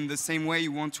 and the same way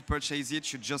you want to purchase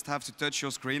it, you just have to touch your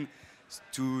screen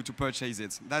to purchase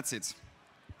it. That's it.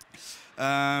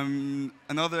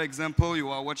 Another example, you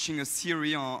are watching a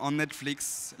series on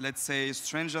Netflix, let's say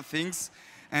Stranger Things,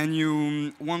 and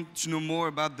you want to know more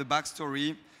about the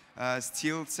backstory.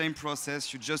 Still, same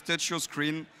process, you just touch your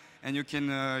screen, and you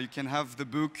can have the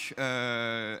book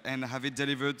and have it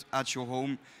delivered at your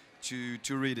home to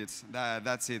read it.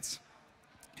 That's it.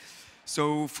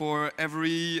 So for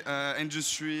every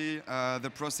industry,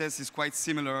 the process is quite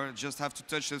similar. Just have to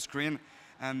touch the screen,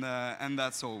 and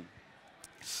that's all.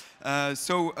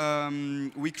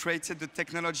 We created the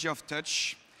technology of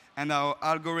touch, and our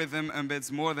algorithm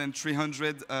embeds more than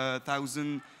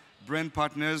 300,000 brand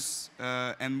partners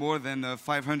and more than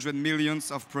 500 million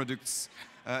of products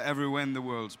everywhere in the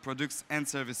world, products and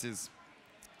services.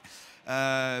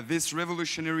 This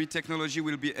revolutionary technology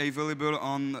will be available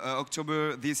on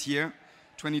October this year,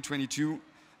 2022,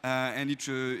 and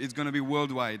it's going to be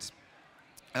worldwide.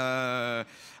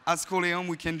 At Scholium,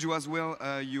 we can do as well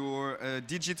your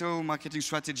digital marketing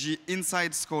strategy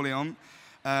inside Scholium.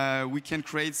 We can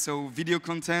create video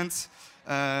content,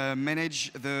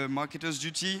 manage the marketer's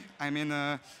duty,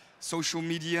 social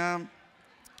media,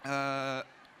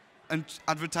 and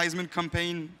advertisement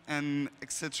campaign, and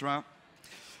etc.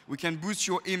 We can boost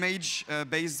your image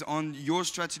based on your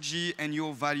strategy and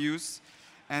your values.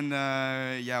 And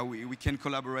we can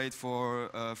collaborate for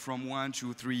from 1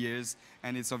 to 3 years,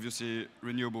 and it's obviously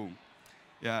renewable.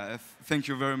 Yeah, thank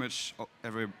you very much,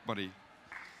 everybody.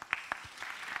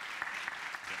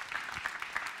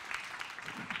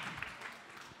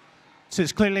 So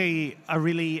it's clearly a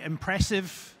really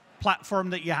impressive platform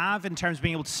that you have in terms of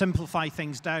being able to simplify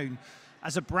things down.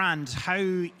 As a brand,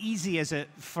 how easy is it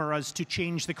for us to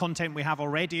change the content we have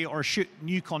already or shoot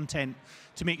new content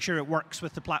to make sure it works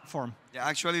with the platform? Yeah,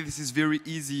 actually, this is very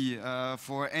easy.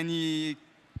 For any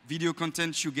video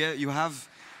content you have,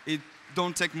 it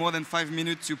don't take more than 5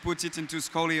 minutes to put it into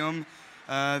Scholium.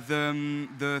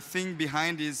 The thing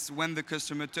behind is when the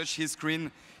customer touches his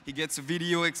screen, he gets a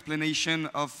video explanation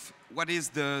of what is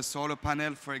the solar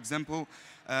panel, for example.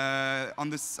 On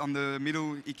the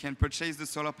middle, he can purchase the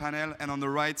solar panel, and on the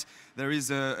right, there is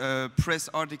a press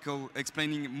article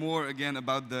explaining more again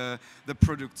about the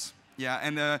product. Yeah,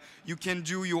 and you can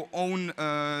do your own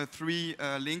 3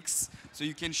 links. So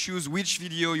you can choose which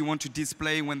video you want to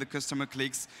display when the customer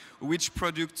clicks, which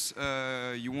product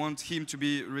you want him to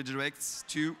be redirected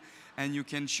to, and you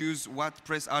can choose what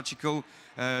press article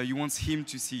you want him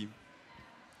to see.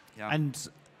 Yeah. And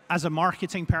as a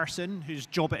marketing person whose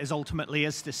job it is ultimately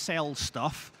is to sell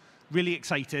stuff, really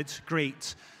excited,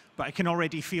 great, but I can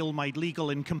already feel my legal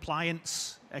and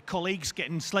compliance colleagues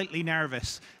getting slightly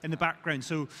nervous in the background.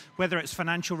 So whether it's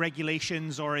financial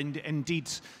regulations or indeed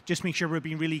just make sure we're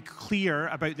being really clear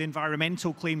about the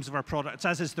environmental claims of our products,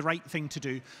 as is the right thing to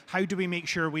do, how do we make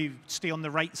sure we stay on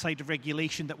the right side of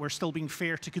regulation, that we're still being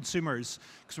fair to consumers?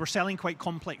 Because we're selling quite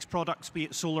complex products, be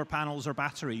it solar panels or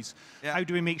batteries. Yeah. How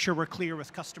do we make sure we're clear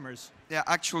with customers? Yeah,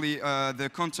 actually,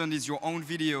 the content is your own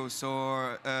video,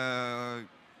 so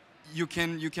you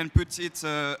can put it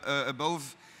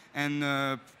above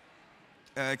and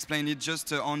explain it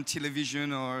just on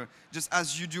television, or just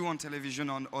as you do on television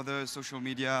on other social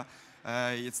media.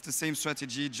 It's the same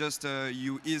strategy, just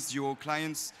you ease your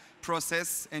clients'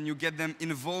 process and you get them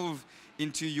involved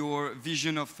into your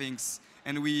vision of things.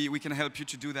 And we can help you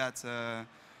to do that,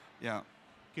 yeah.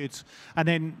 Good. And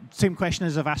then same question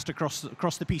as I've asked across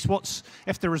the piece.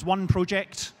 If there was one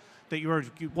project that you were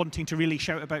wanting to really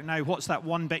shout about now, what's that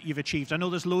one bit you've achieved? I know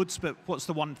there's loads, but what's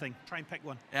the one thing? Try and pick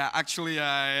one. Yeah, actually,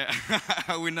 I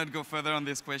will not go further on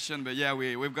this question, but yeah,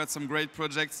 we've got some great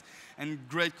projects and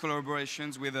great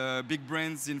collaborations with big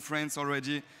brands in France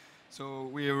already. So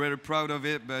we're very proud of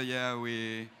it, but yeah,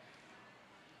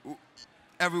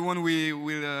 everyone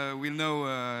will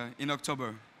know in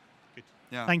October. Good.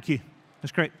 Yeah. Thank you.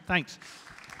 That's great. Thanks.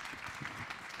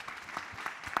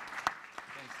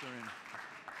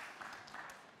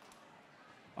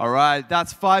 All right,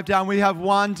 that's 5 down. We have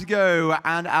 1 to go,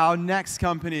 and our next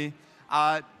company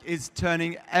is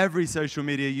turning every social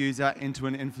media user into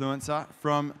an influencer.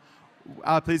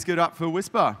 Please give it up for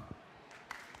Whisper.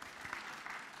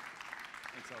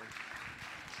 Thanks, Ollie.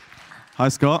 Hi,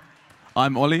 Scott.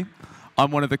 I'm Ollie. I'm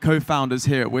one of the co-founders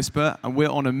here at Whisper, and we're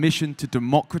on a mission to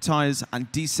democratize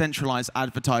and decentralize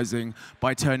advertising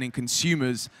by turning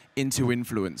consumers into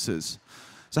influencers.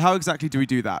 So how exactly do we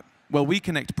do that? Well, we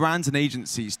connect brands and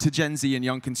agencies to Gen Z and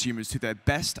young consumers to their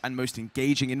best and most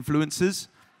engaging influencers,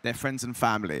 their friends and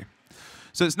family.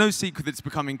 So it's no secret that it's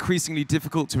become increasingly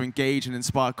difficult to engage and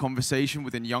inspire conversation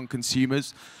within young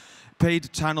consumers.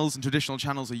 Paid channels and traditional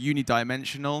channels are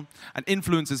unidimensional, and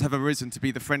influencers have arisen to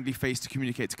be the friendly face to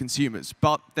communicate to consumers,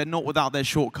 but they're not without their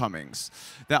shortcomings.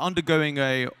 They're undergoing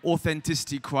an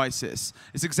authenticity crisis.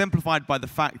 It's exemplified by the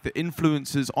fact that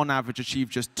influencers on average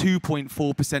achieve just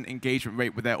 2.4% engagement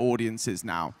rate with their audiences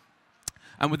now.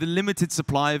 And with a limited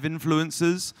supply of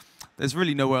influencers, there's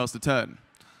really nowhere else to turn.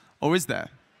 Or is there?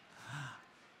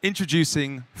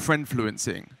 Introducing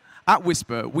friendfluencing. At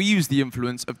Whisper, we use the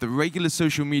influence of the regular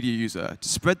social media user to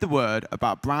spread the word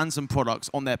about brands and products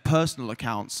on their personal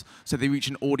accounts so they reach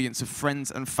an audience of friends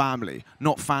and family,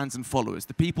 not fans and followers,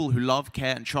 the people who love,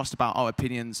 care, and trust about our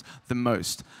opinions the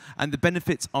most. And the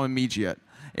benefits are immediate.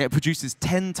 It produces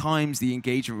 10 times the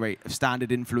engagement rate of standard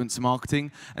influencer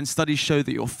marketing, and studies show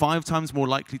that you're 5 times more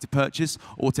likely to purchase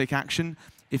or take action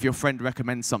if your friend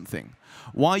recommends something.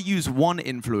 Why use one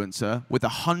influencer with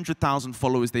 100,000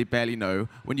 followers they barely know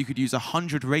when you could use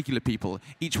 100 regular people,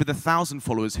 each with 1,000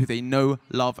 followers who they know,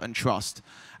 love, and trust?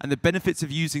 And the benefits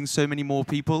of using so many more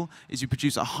people is you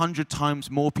produce 100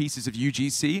 times more pieces of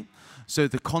UGC, so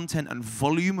the content and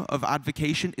volume of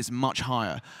advocation is much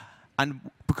higher. And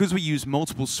because we use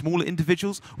multiple smaller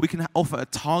individuals, we can offer a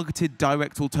targeted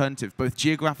direct alternative, both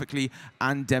geographically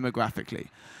and demographically.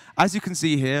 As you can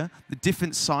see here, the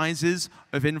different sizes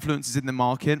of influencers in the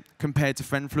market compared to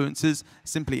friendfluencers,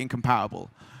 simply incomparable.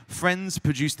 Friends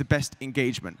produce the best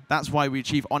engagement. That's why we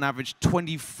achieve, on average,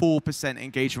 24%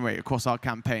 engagement rate across our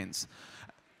campaigns.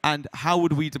 And how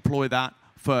would we deploy that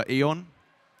for E.ON?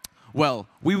 Well,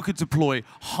 we could deploy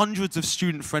hundreds of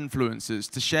student friendfluencers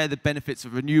to share the benefits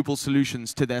of renewable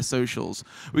solutions to their socials.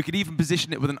 We could even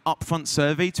position it with an upfront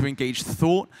survey to engage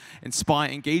thought, inspire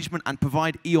engagement, and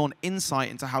provide E.ON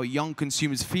insight into how young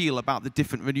consumers feel about the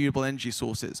different renewable energy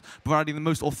sources, providing the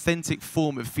most authentic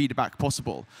form of feedback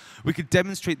possible. We could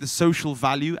demonstrate the social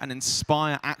value and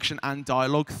inspire action and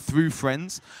dialogue through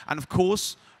friends. And of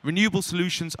course, renewable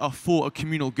solutions are for a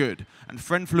communal good, and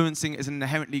friendfluencing is an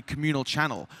inherently communal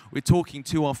channel. We're talking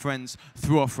to our friends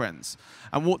through our friends.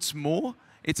 And what's more,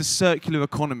 it's a circular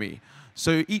economy.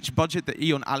 So each budget that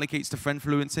E.ON allocates to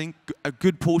friendfluencing, a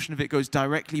good portion of it goes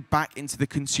directly back into the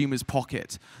consumer's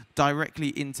pocket, directly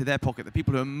into their pocket, the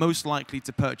people who are most likely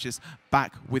to purchase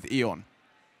back with E.ON.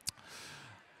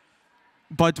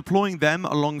 by deploying them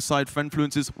alongside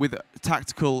friendfluencers with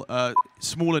tactical,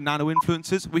 smaller nano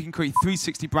influencers, we can create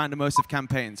 360 brand immersive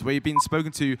campaigns where you're being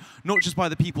spoken to not just by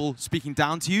the people speaking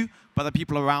down to you, but the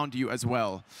people around you as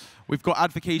well. We've got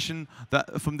advocation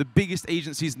from the biggest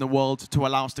agencies in the world to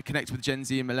allow us to connect with Gen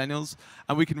Z and millennials,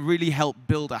 and we can really help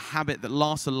build a habit that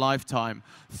lasts a lifetime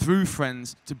through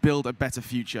friends to build a better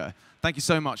future. Thank you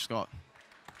so much, Scott.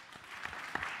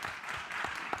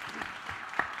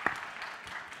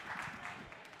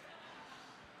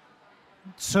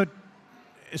 So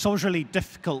it's always really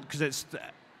difficult because it's,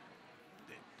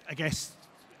 I guess,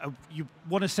 you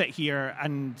want to sit here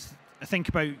and think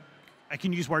about, I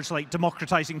can use words like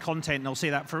democratizing content, and I'll say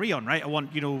that for E.ON, right? I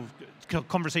want,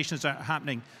 conversations that are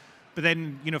happening. But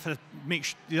then, for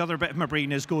the other bit of my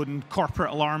brain is going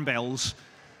corporate alarm bells.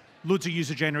 Loads of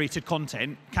user-generated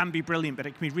content can be brilliant, but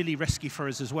it can be really risky for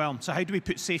us as well. So how do we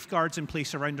put safeguards in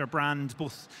place around our brand,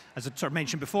 both, as I sort of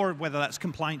mentioned before, whether that's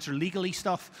compliance or legally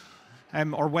stuff,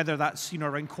 or whether that's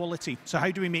around quality. So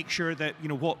how do we make sure that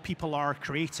what people are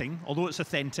creating, although it's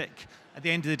authentic, at the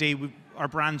end of the day, our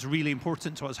brand's really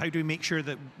important to us. How do we make sure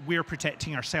that we're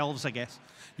protecting ourselves, I guess?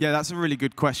 Yeah, that's a really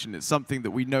good question. It's something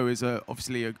that we know is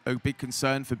obviously a big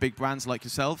concern for big brands like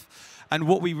yourself. And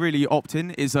what we really opt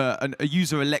in is a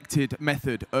user-elected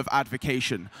method of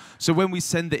advocation. So when we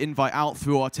send the invite out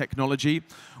through our technology,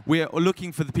 we're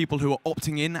looking for the people who are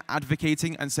opting in,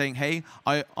 advocating, and saying, hey,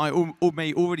 I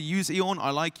may already use E.ON, I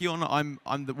like E.ON,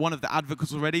 I'm one of the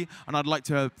advocates already, and I'd like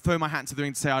to throw my hat into the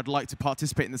ring to say I'd like to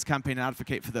participate in this campaign and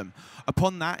advocate for them.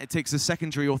 Upon that, it takes a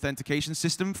secondary authentication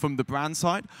system from the brand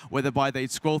side, whereby they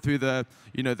scroll through the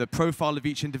profile of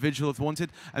each individual if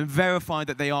wanted, and verify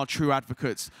that they are true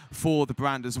advocates for the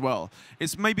brand as well.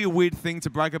 It's maybe a weird thing to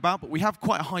brag about, but we have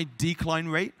quite a high decline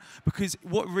rate, because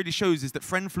what it really shows is that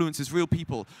friendfluencers, real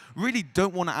people, really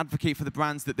don't want to advocate for the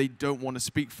brands that they don't want to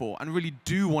speak for, and really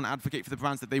do want to advocate for the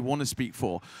brands that they want to speak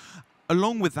for.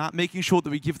 Along with that, making sure that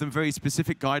we give them very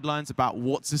specific guidelines about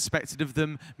what's expected of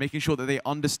them, making sure that they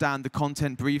understand the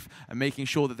content brief, and making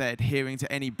sure that they're adhering to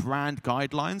any brand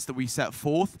guidelines that we set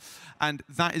forth. And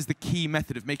that is the key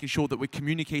method of making sure that we're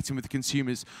communicating with the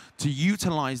consumers to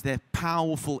utilize their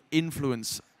powerful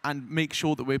influence and make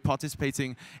sure that we're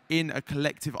participating in a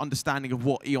collective understanding of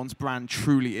what E.ON's brand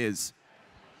truly is.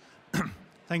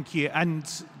 Thank you. And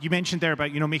you mentioned there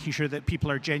about making sure that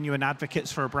people are genuine advocates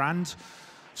for a brand.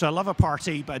 So I love a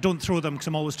party, but I don't throw them because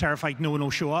I'm always terrified no one will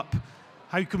show up.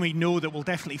 How can we know that we'll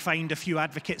definitely find a few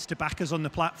advocates to back us on the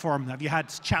platform? Have you had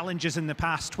challenges in the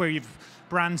past where you've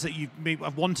brands that you may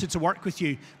have wanted to work with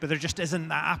you, but there just isn't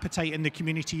that appetite in the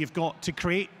community you've got to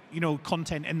create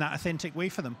content in that authentic way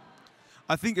for them?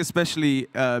 I think especially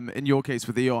in your case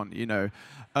with E.ON,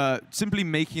 simply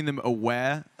making them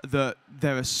aware that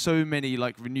there are so many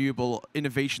renewable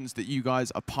innovations that you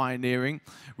guys are pioneering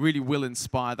really will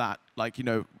inspire that,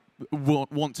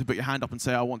 want to put your hand up and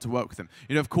say, I want to work with them.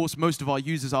 Of course, most of our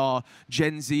users are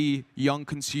Gen Z, young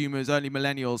consumers, early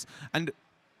millennials, and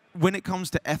when it comes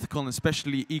to ethical and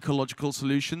especially ecological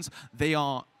solutions, they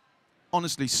are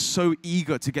honestly so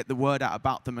eager to get the word out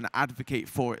about them and advocate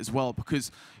for it as well,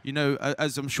 because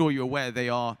as I'm sure you're aware, they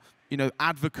are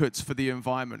advocates for the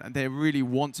environment, and they really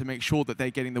want to make sure that they're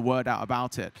getting the word out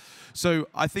about it. So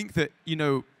I think that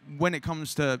when it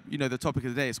comes to the topic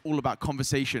of the day, it's all about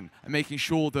conversation and making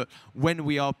sure that when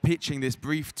we are pitching this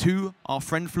brief to our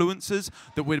friendfluencers,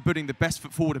 that we're putting the best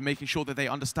foot forward and making sure that they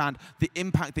understand the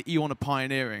impact that E.ON are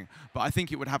pioneering. But I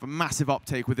think it would have a massive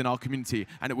uptake within our community,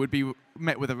 and it would be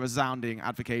met with a resounding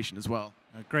advocation as well.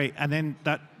 Great. And then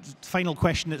that final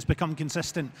question that's become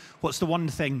consistent, what's the one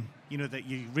thing that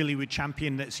you really would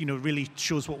champion that's really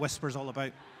shows what Whisper's all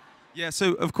about? Yeah,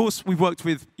 so of course we've worked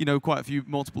with quite a few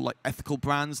multiple ethical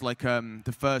brands, like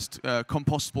the first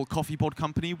compostable coffee pod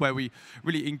company, where we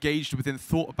really engaged with and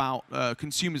thought about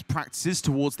consumers' practices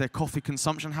towards their coffee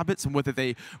consumption habits and whether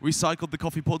they recycled the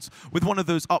coffee pods with one of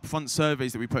those upfront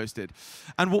surveys that we posted.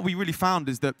 And what we really found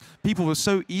is that people were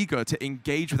so eager to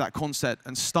engage with that concept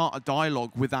and start a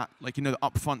dialogue with that, the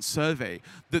upfront survey,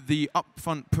 that the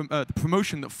upfront the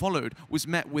promotion that followed was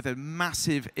met with a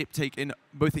massive uptake in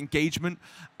both engagement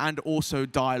and also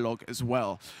dialogue as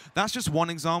well. That's just one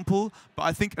example, but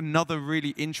I think another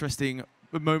really interesting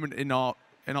moment in our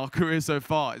career so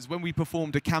far is when we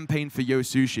performed a campaign for Yo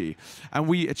Sushi, and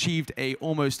we achieved a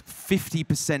almost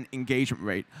 50% engagement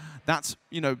rate. That's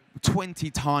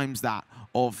 20 times that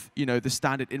of the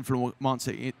standard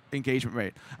influencer engagement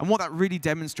rate. And what that really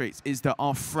demonstrates is that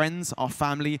our friends, our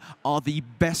family, are the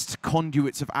best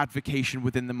conduits of advocation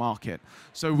within the market.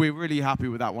 So we're really happy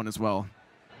with that one as well.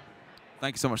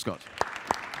 Thank you so much, Scott.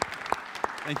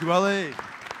 Thank you, Ollie.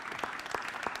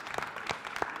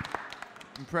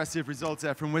 Impressive results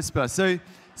there from Whisper. So,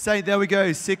 Saint, there we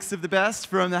go, 6 of the best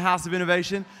from the House of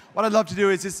Innovation. What I'd love to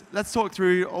do is just, let's talk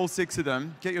through all 6 of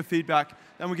them, get your feedback,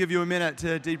 then we'll give you a minute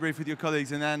to debrief with your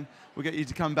colleagues, and then we'll get you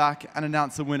to come back and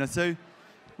announce the winner. So,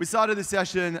 we started the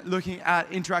session looking at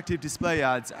interactive display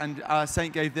ads, and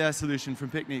Saint gave their solution from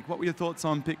Picnic. What were your thoughts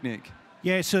on Picnic?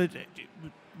 Yeah, so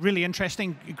really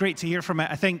interesting, great to hear from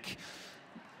it. I think,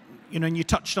 and you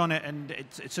touched on it, and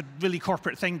it's a really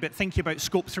corporate thing, but thinking about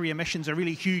Scope 3 emissions, a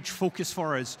really huge focus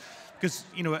for us. Because,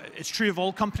 it's true of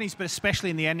all companies, but especially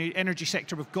in the energy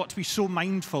sector, we've got to be so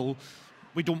mindful.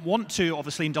 We don't want to,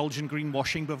 obviously, indulge in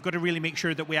greenwashing, but we've got to really make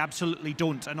sure that we absolutely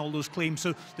don't, and all those claims.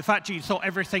 So the fact that you thought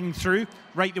everything through,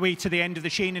 right the way to the end of the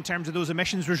chain in terms of those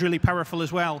emissions, was really powerful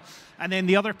as well. And then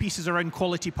the other pieces around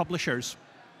quality publishers.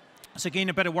 So again,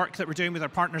 a bit of work that we're doing with our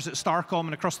partners at Starcom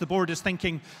and across the board is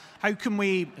thinking, how can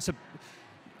we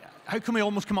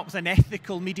almost come up with an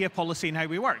ethical media policy in how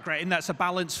we work, right? And that's a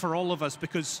balance for all of us,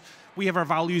 because we have our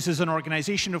values as an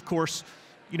organization, of course.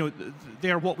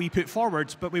 They're what we put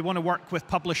forward, but we want to work with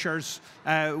publishers,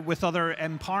 with other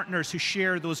partners who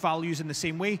share those values in the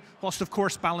same way, whilst, of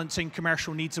course, balancing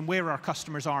commercial needs and where our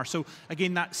customers are. So,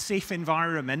 again, that safe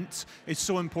environment is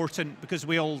so important, because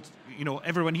we all,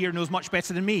 everyone here knows much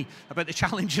better than me about the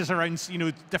challenges around,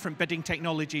 different bidding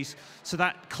technologies. So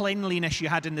that cleanliness you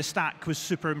had in the stack was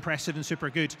super impressive and super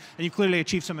good. And you clearly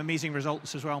achieved some amazing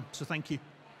results as well. So thank you.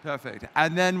 Perfect.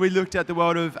 And then we looked at the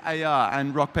world of AR,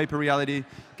 and Rock Paper Reality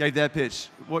gave their pitch.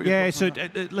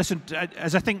 Listen,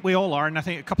 as I think we all are, and I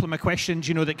think a couple of my questions,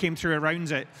 that came through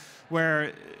around it,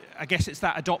 where I guess it's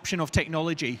that adoption of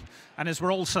technology. And as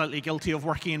we're all slightly guilty of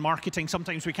working in marketing,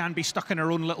 sometimes we can be stuck in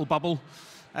our own little bubble.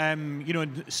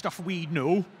 And stuff we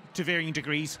know to varying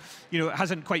degrees, it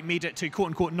hasn't quite made it to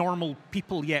quote-unquote normal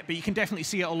people yet, but you can definitely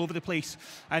see it all over the place.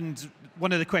 And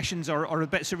one of the questions or the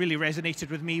bits that really resonated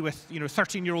with me with,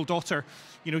 13-year-old daughter,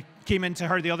 came into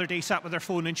her the other day, sat with her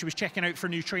phone, and she was checking out for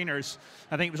new trainers.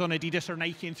 I think it was on Adidas or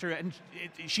Nike, and through it, and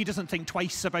she doesn't think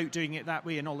twice about doing it that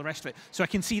way and all the rest of it. So I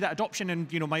can see that adoption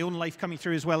and, my own life coming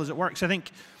through as well as it works. I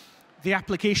think the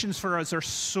applications for us are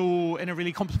so, in a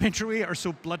really complimentary way, are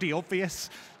so bloody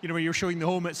obvious. Where you're showing the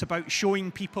home, it's about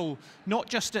showing people, not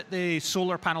just at the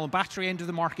solar panel and battery end of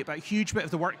the market, but a huge bit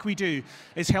of the work we do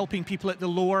is helping people at the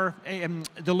lower end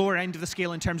of the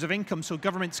scale in terms of income, so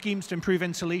government schemes to improve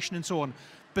insulation and so on.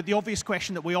 But the obvious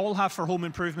question that we all have for home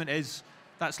improvement is,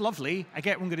 that's lovely, I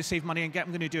get I'm going to save money and get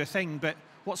I'm going to do a thing, but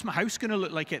what's my house going to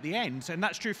look like at the end? And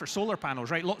that's true for solar panels,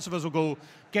 right? Lots of us will go,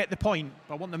 get the point,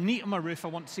 I want them neat on my roof, I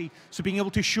want to see. So being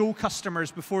able to show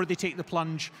customers before they take the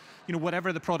plunge,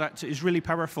 whatever the product, is really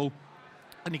powerful.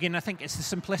 And again, I think it's the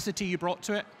simplicity you brought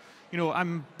to it.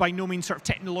 I'm by no means sort of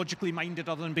technologically minded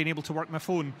other than being able to work my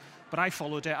phone, but I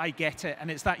followed it, I get it,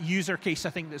 and it's that user case, I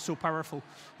think, that's so powerful,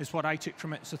 is what I took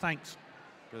from it, so thanks.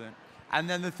 Brilliant. And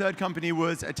then the third company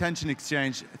was Attention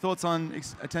Exchange. Thoughts on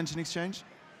Attention Exchange?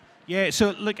 Yeah,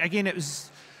 so look, again, it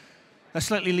was a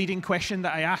slightly leading question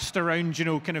that I asked around,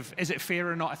 kind of, is it fair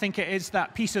or not? I think it is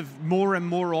that piece of more and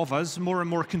more of us, more and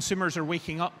more consumers are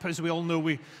waking up. As we all know,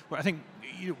 I think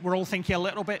we're all thinking a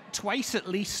little bit twice at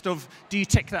least of, do you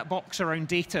tick that box around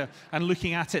data and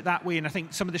looking at it that way? And I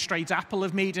think some of the strides Apple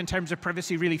have made in terms of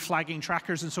privacy, really flagging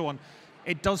trackers and so on,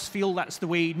 it does feel that's the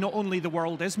way not only the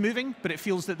world is moving, but it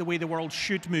feels that the way the world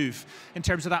should move in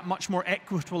terms of that much more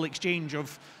equitable exchange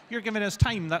of, you're giving us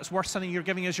time, that's worth something, you're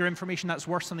giving us your information, that's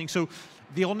worth something. So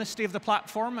the honesty of the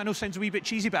platform, I know sounds a wee bit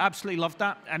cheesy, but absolutely love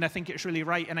that, and I think it's really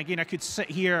right. And again, I could sit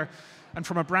here and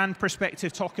from a brand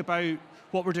perspective talk about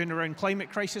what we're doing around climate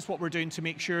crisis, what we're doing to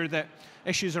make sure that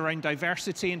issues around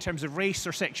diversity in terms of race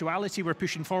or sexuality we're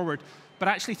pushing forward, but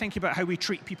actually thinking about how we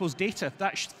treat people's data.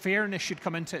 That fairness should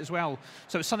come into it as well.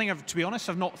 So it's something, to be honest,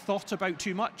 I've not thought about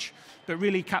too much, but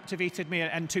really captivated me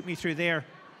and took me through there.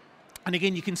 And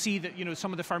again, you can see that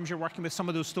some of the firms you're working with, some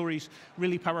of those stories,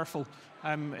 really powerful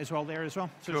as well there as well.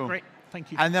 So It's great. Thank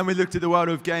you. And then we looked at the world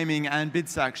of gaming, and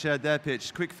Bidstack shared their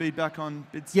pitch. Quick feedback on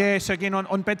Bidstack? Yeah, so again,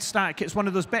 on Bidstack, it's one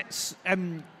of those bits.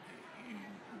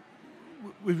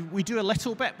 We do a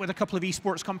little bit with a couple of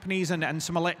esports companies and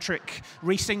some electric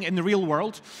racing in the real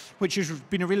world, which has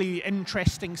been a really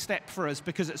interesting step for us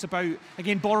because it's about,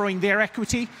 again, borrowing their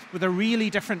equity with a really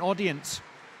different audience.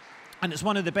 And it's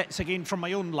one of the bits, again, from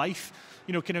my own life,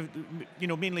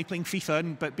 mainly playing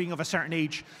FIFA, but being of a certain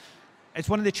age. It's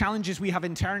one of the challenges we have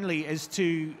internally is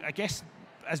to, I guess,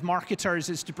 as marketers,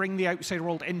 is to bring the outside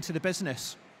world into the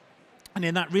business. And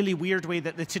in that really weird way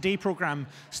that the Today program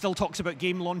still talks about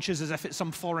game launches as if it's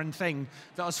some foreign thing,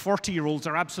 that us 40-year-olds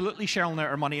are absolutely shelling out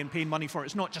our money and paying money for it.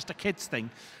 It's not just a kids thing.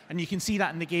 And you can see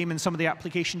that in the game and some of the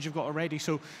applications you've got already.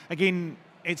 So again,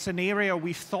 it's an area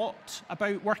we've thought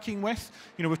about working with.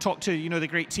 We've talked to the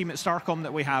great team at Starcom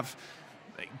that we have,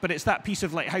 but it's that piece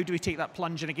of like, how do we take that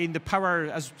plunge? And again, the power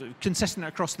as consistent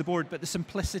across the board, but the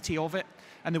simplicity of it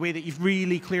and the way that you've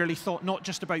really clearly thought not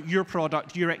just about your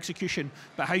product, your execution,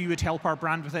 but how you would help our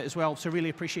brand with it as well. So really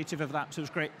appreciative of that. So it was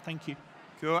great. Thank you.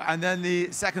 Cool. And then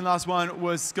the second last one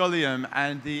was Scholium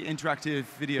and the interactive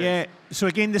videos. Yeah. So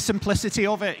again, the simplicity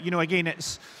of it. Again,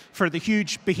 it's for the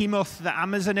huge behemoth that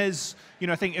Amazon is.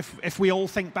 I think if we all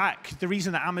think back, the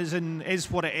reason that Amazon is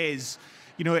what it is,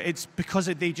 it's because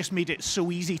they just made it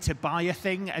so easy to buy a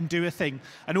thing and do a thing.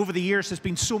 And over the years, there's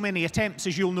been so many attempts,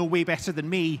 as you'll know way better than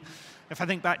me. If I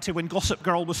think back to when Gossip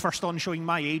Girl was first on, showing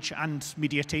my age and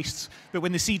media tastes, but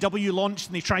when the CW launched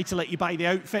and they tried to let you buy the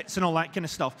outfits and all that kind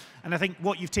of stuff. And I think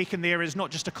what you've taken there is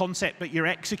not just a concept, but you're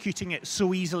executing it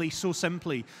so easily, so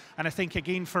simply. And I think,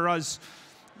 again, for us,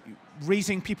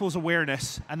 raising people's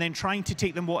awareness and then trying to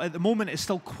take them what at the moment is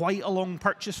still quite a long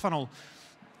purchase funnel.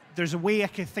 There's a way I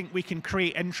think we can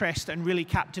create interest and really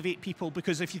captivate people,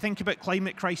 because if you think about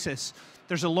climate crisis,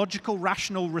 there's a logical,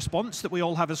 rational response that we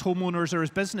all have as homeowners or as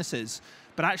businesses,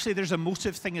 but actually there's a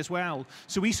motive thing as well.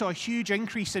 So we saw a huge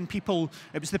increase in people.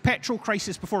 It was the petrol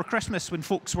crisis before Christmas when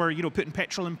folks were putting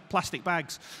petrol in plastic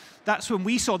bags. That's when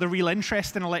we saw the real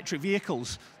interest in electric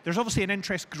vehicles. There's obviously an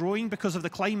interest growing because of the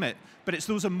climate, but it's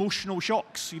those emotional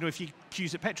shocks, if you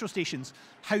queues at petrol stations.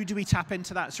 How do we tap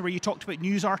into that? So where you talked about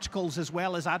news articles as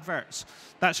well as adverts,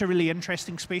 that's a really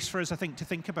interesting space for us, I think, to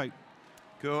think about.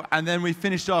 Cool. And then we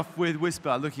finished off with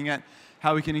Whisper, looking at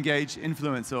how we can engage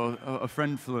influence or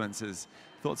friend influencers.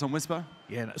 Thoughts on Whisper?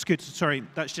 Yeah, that's good. Sorry,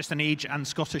 that's just an age and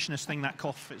Scottishness thing, that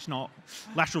cough. It's not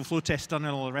lateral flow test done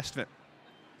and all the rest of it.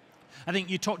 I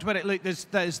think you talked about it, look,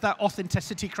 there's that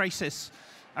authenticity crisis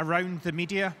around the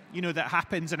media, that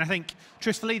happens. And I think,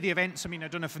 truthfully, the events, I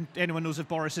don't know if anyone knows if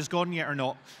Boris has gone yet or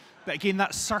not, but again,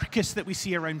 that circus that we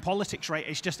see around politics, right,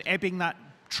 is just ebbing that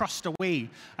trust away.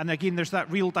 And again, there's that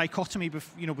real dichotomy,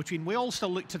 between, we all still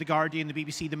look to the Guardian, the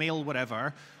BBC, the Mail,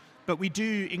 whatever, but we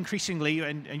do increasingly,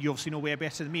 and you obviously know way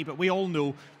better than me, but we all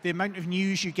know the amount of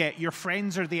news you get, your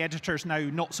friends are the editors now,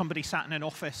 not somebody sat in an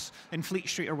office in Fleet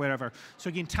Street or wherever. So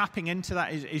again, tapping into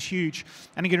that is huge.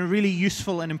 And again, a really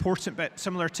useful and important bit,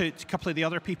 similar to a couple of the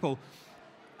other people.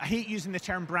 I hate using the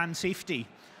term brand safety,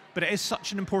 but it is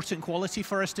such an important quality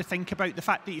for us to think about. The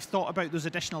fact that you've thought about those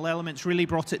additional elements really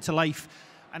brought it to life.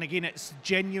 And again, it's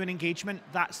genuine engagement.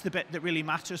 That's the bit that really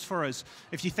matters for us.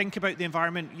 If you think about the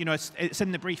environment, it's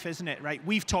in the brief, isn't it, right?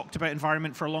 We've talked about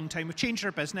environment for a long time. We've changed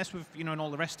our business, and all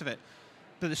the rest of it.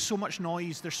 But there's so much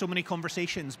noise, there's so many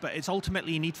conversations, but it's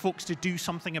ultimately you need folks to do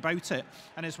something about it.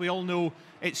 And as we all know,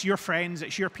 it's your friends,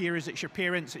 it's your peers, it's your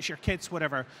parents, it's your kids,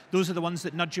 whatever. Those are the ones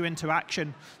that nudge you into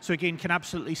action. So again, can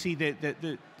absolutely see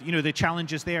the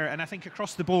challenges there. And I think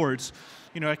across the boards,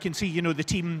 I can see, the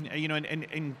team,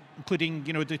 including,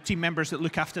 the team members that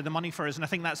look after the money for us. And I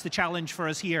think that's the challenge for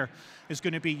us here is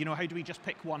going to be, how do we just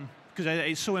pick one? Because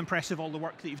it's so impressive, all the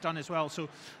work that you've done as well. So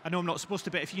I know I'm not supposed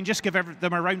to, but if you can just give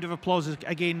them a round of applause,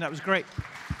 again, that was great.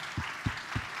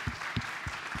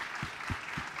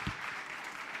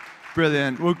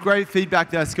 Brilliant. Well, great feedback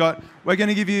there, Scott. We're going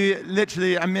to give you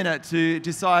literally a minute to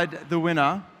decide the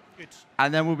winner. Good.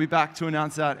 And then we'll be back to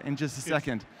announce that in just a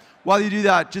second. While you do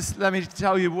that, just let me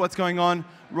tell you what's going on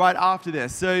right after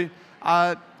this. So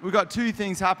we've got two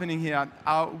things happening here.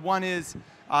 One is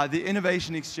the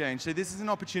Innovation Exchange. So this is an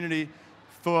opportunity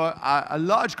for a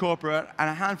large corporate and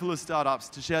a handful of startups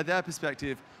to share their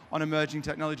perspective on emerging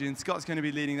technology. And Scott's going to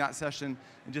be leading that session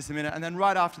in just a minute. And then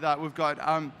right after that, we've got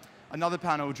another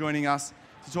panel joining us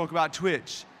to talk about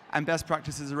Twitch and best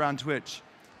practices around Twitch.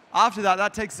 After that,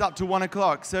 that takes us up to 1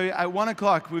 o'clock. So at 1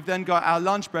 o'clock, we've then got our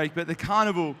lunch break, but the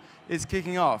carnival is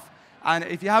kicking off. And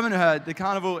if you haven't heard, the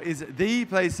carnival is the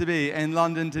place to be in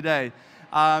London today,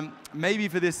 maybe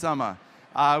for this summer.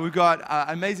 We've got an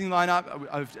amazing lineup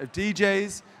of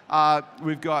DJs.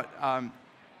 We've got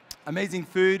amazing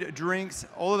food, drinks,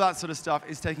 all of that sort of stuff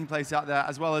is taking place out there,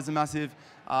 as well as a massive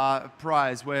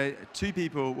prize where 2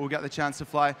 people will get the chance to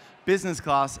fly business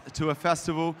class to a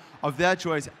festival of their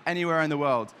choice anywhere in the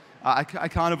world, a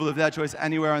carnival of their choice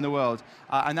anywhere in the world.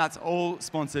 And that's all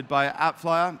sponsored by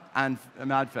AppFlyer and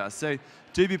MadFest. So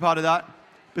do be part of that.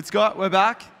 But Scott, we're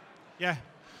back. Yeah.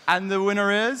 And the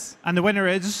winner is? And the winner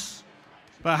is,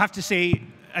 but I have to say,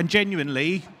 and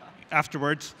genuinely,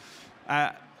 afterwards,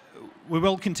 we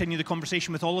will continue the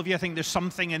conversation with all of you. I think there's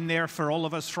something in there for all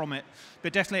of us from it.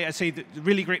 But definitely, I'd say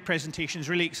really great presentations,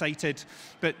 really excited.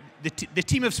 But the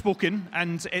team have spoken,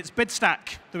 and it's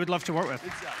BidStack that we'd love to work with.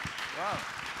 BidStack. Wow.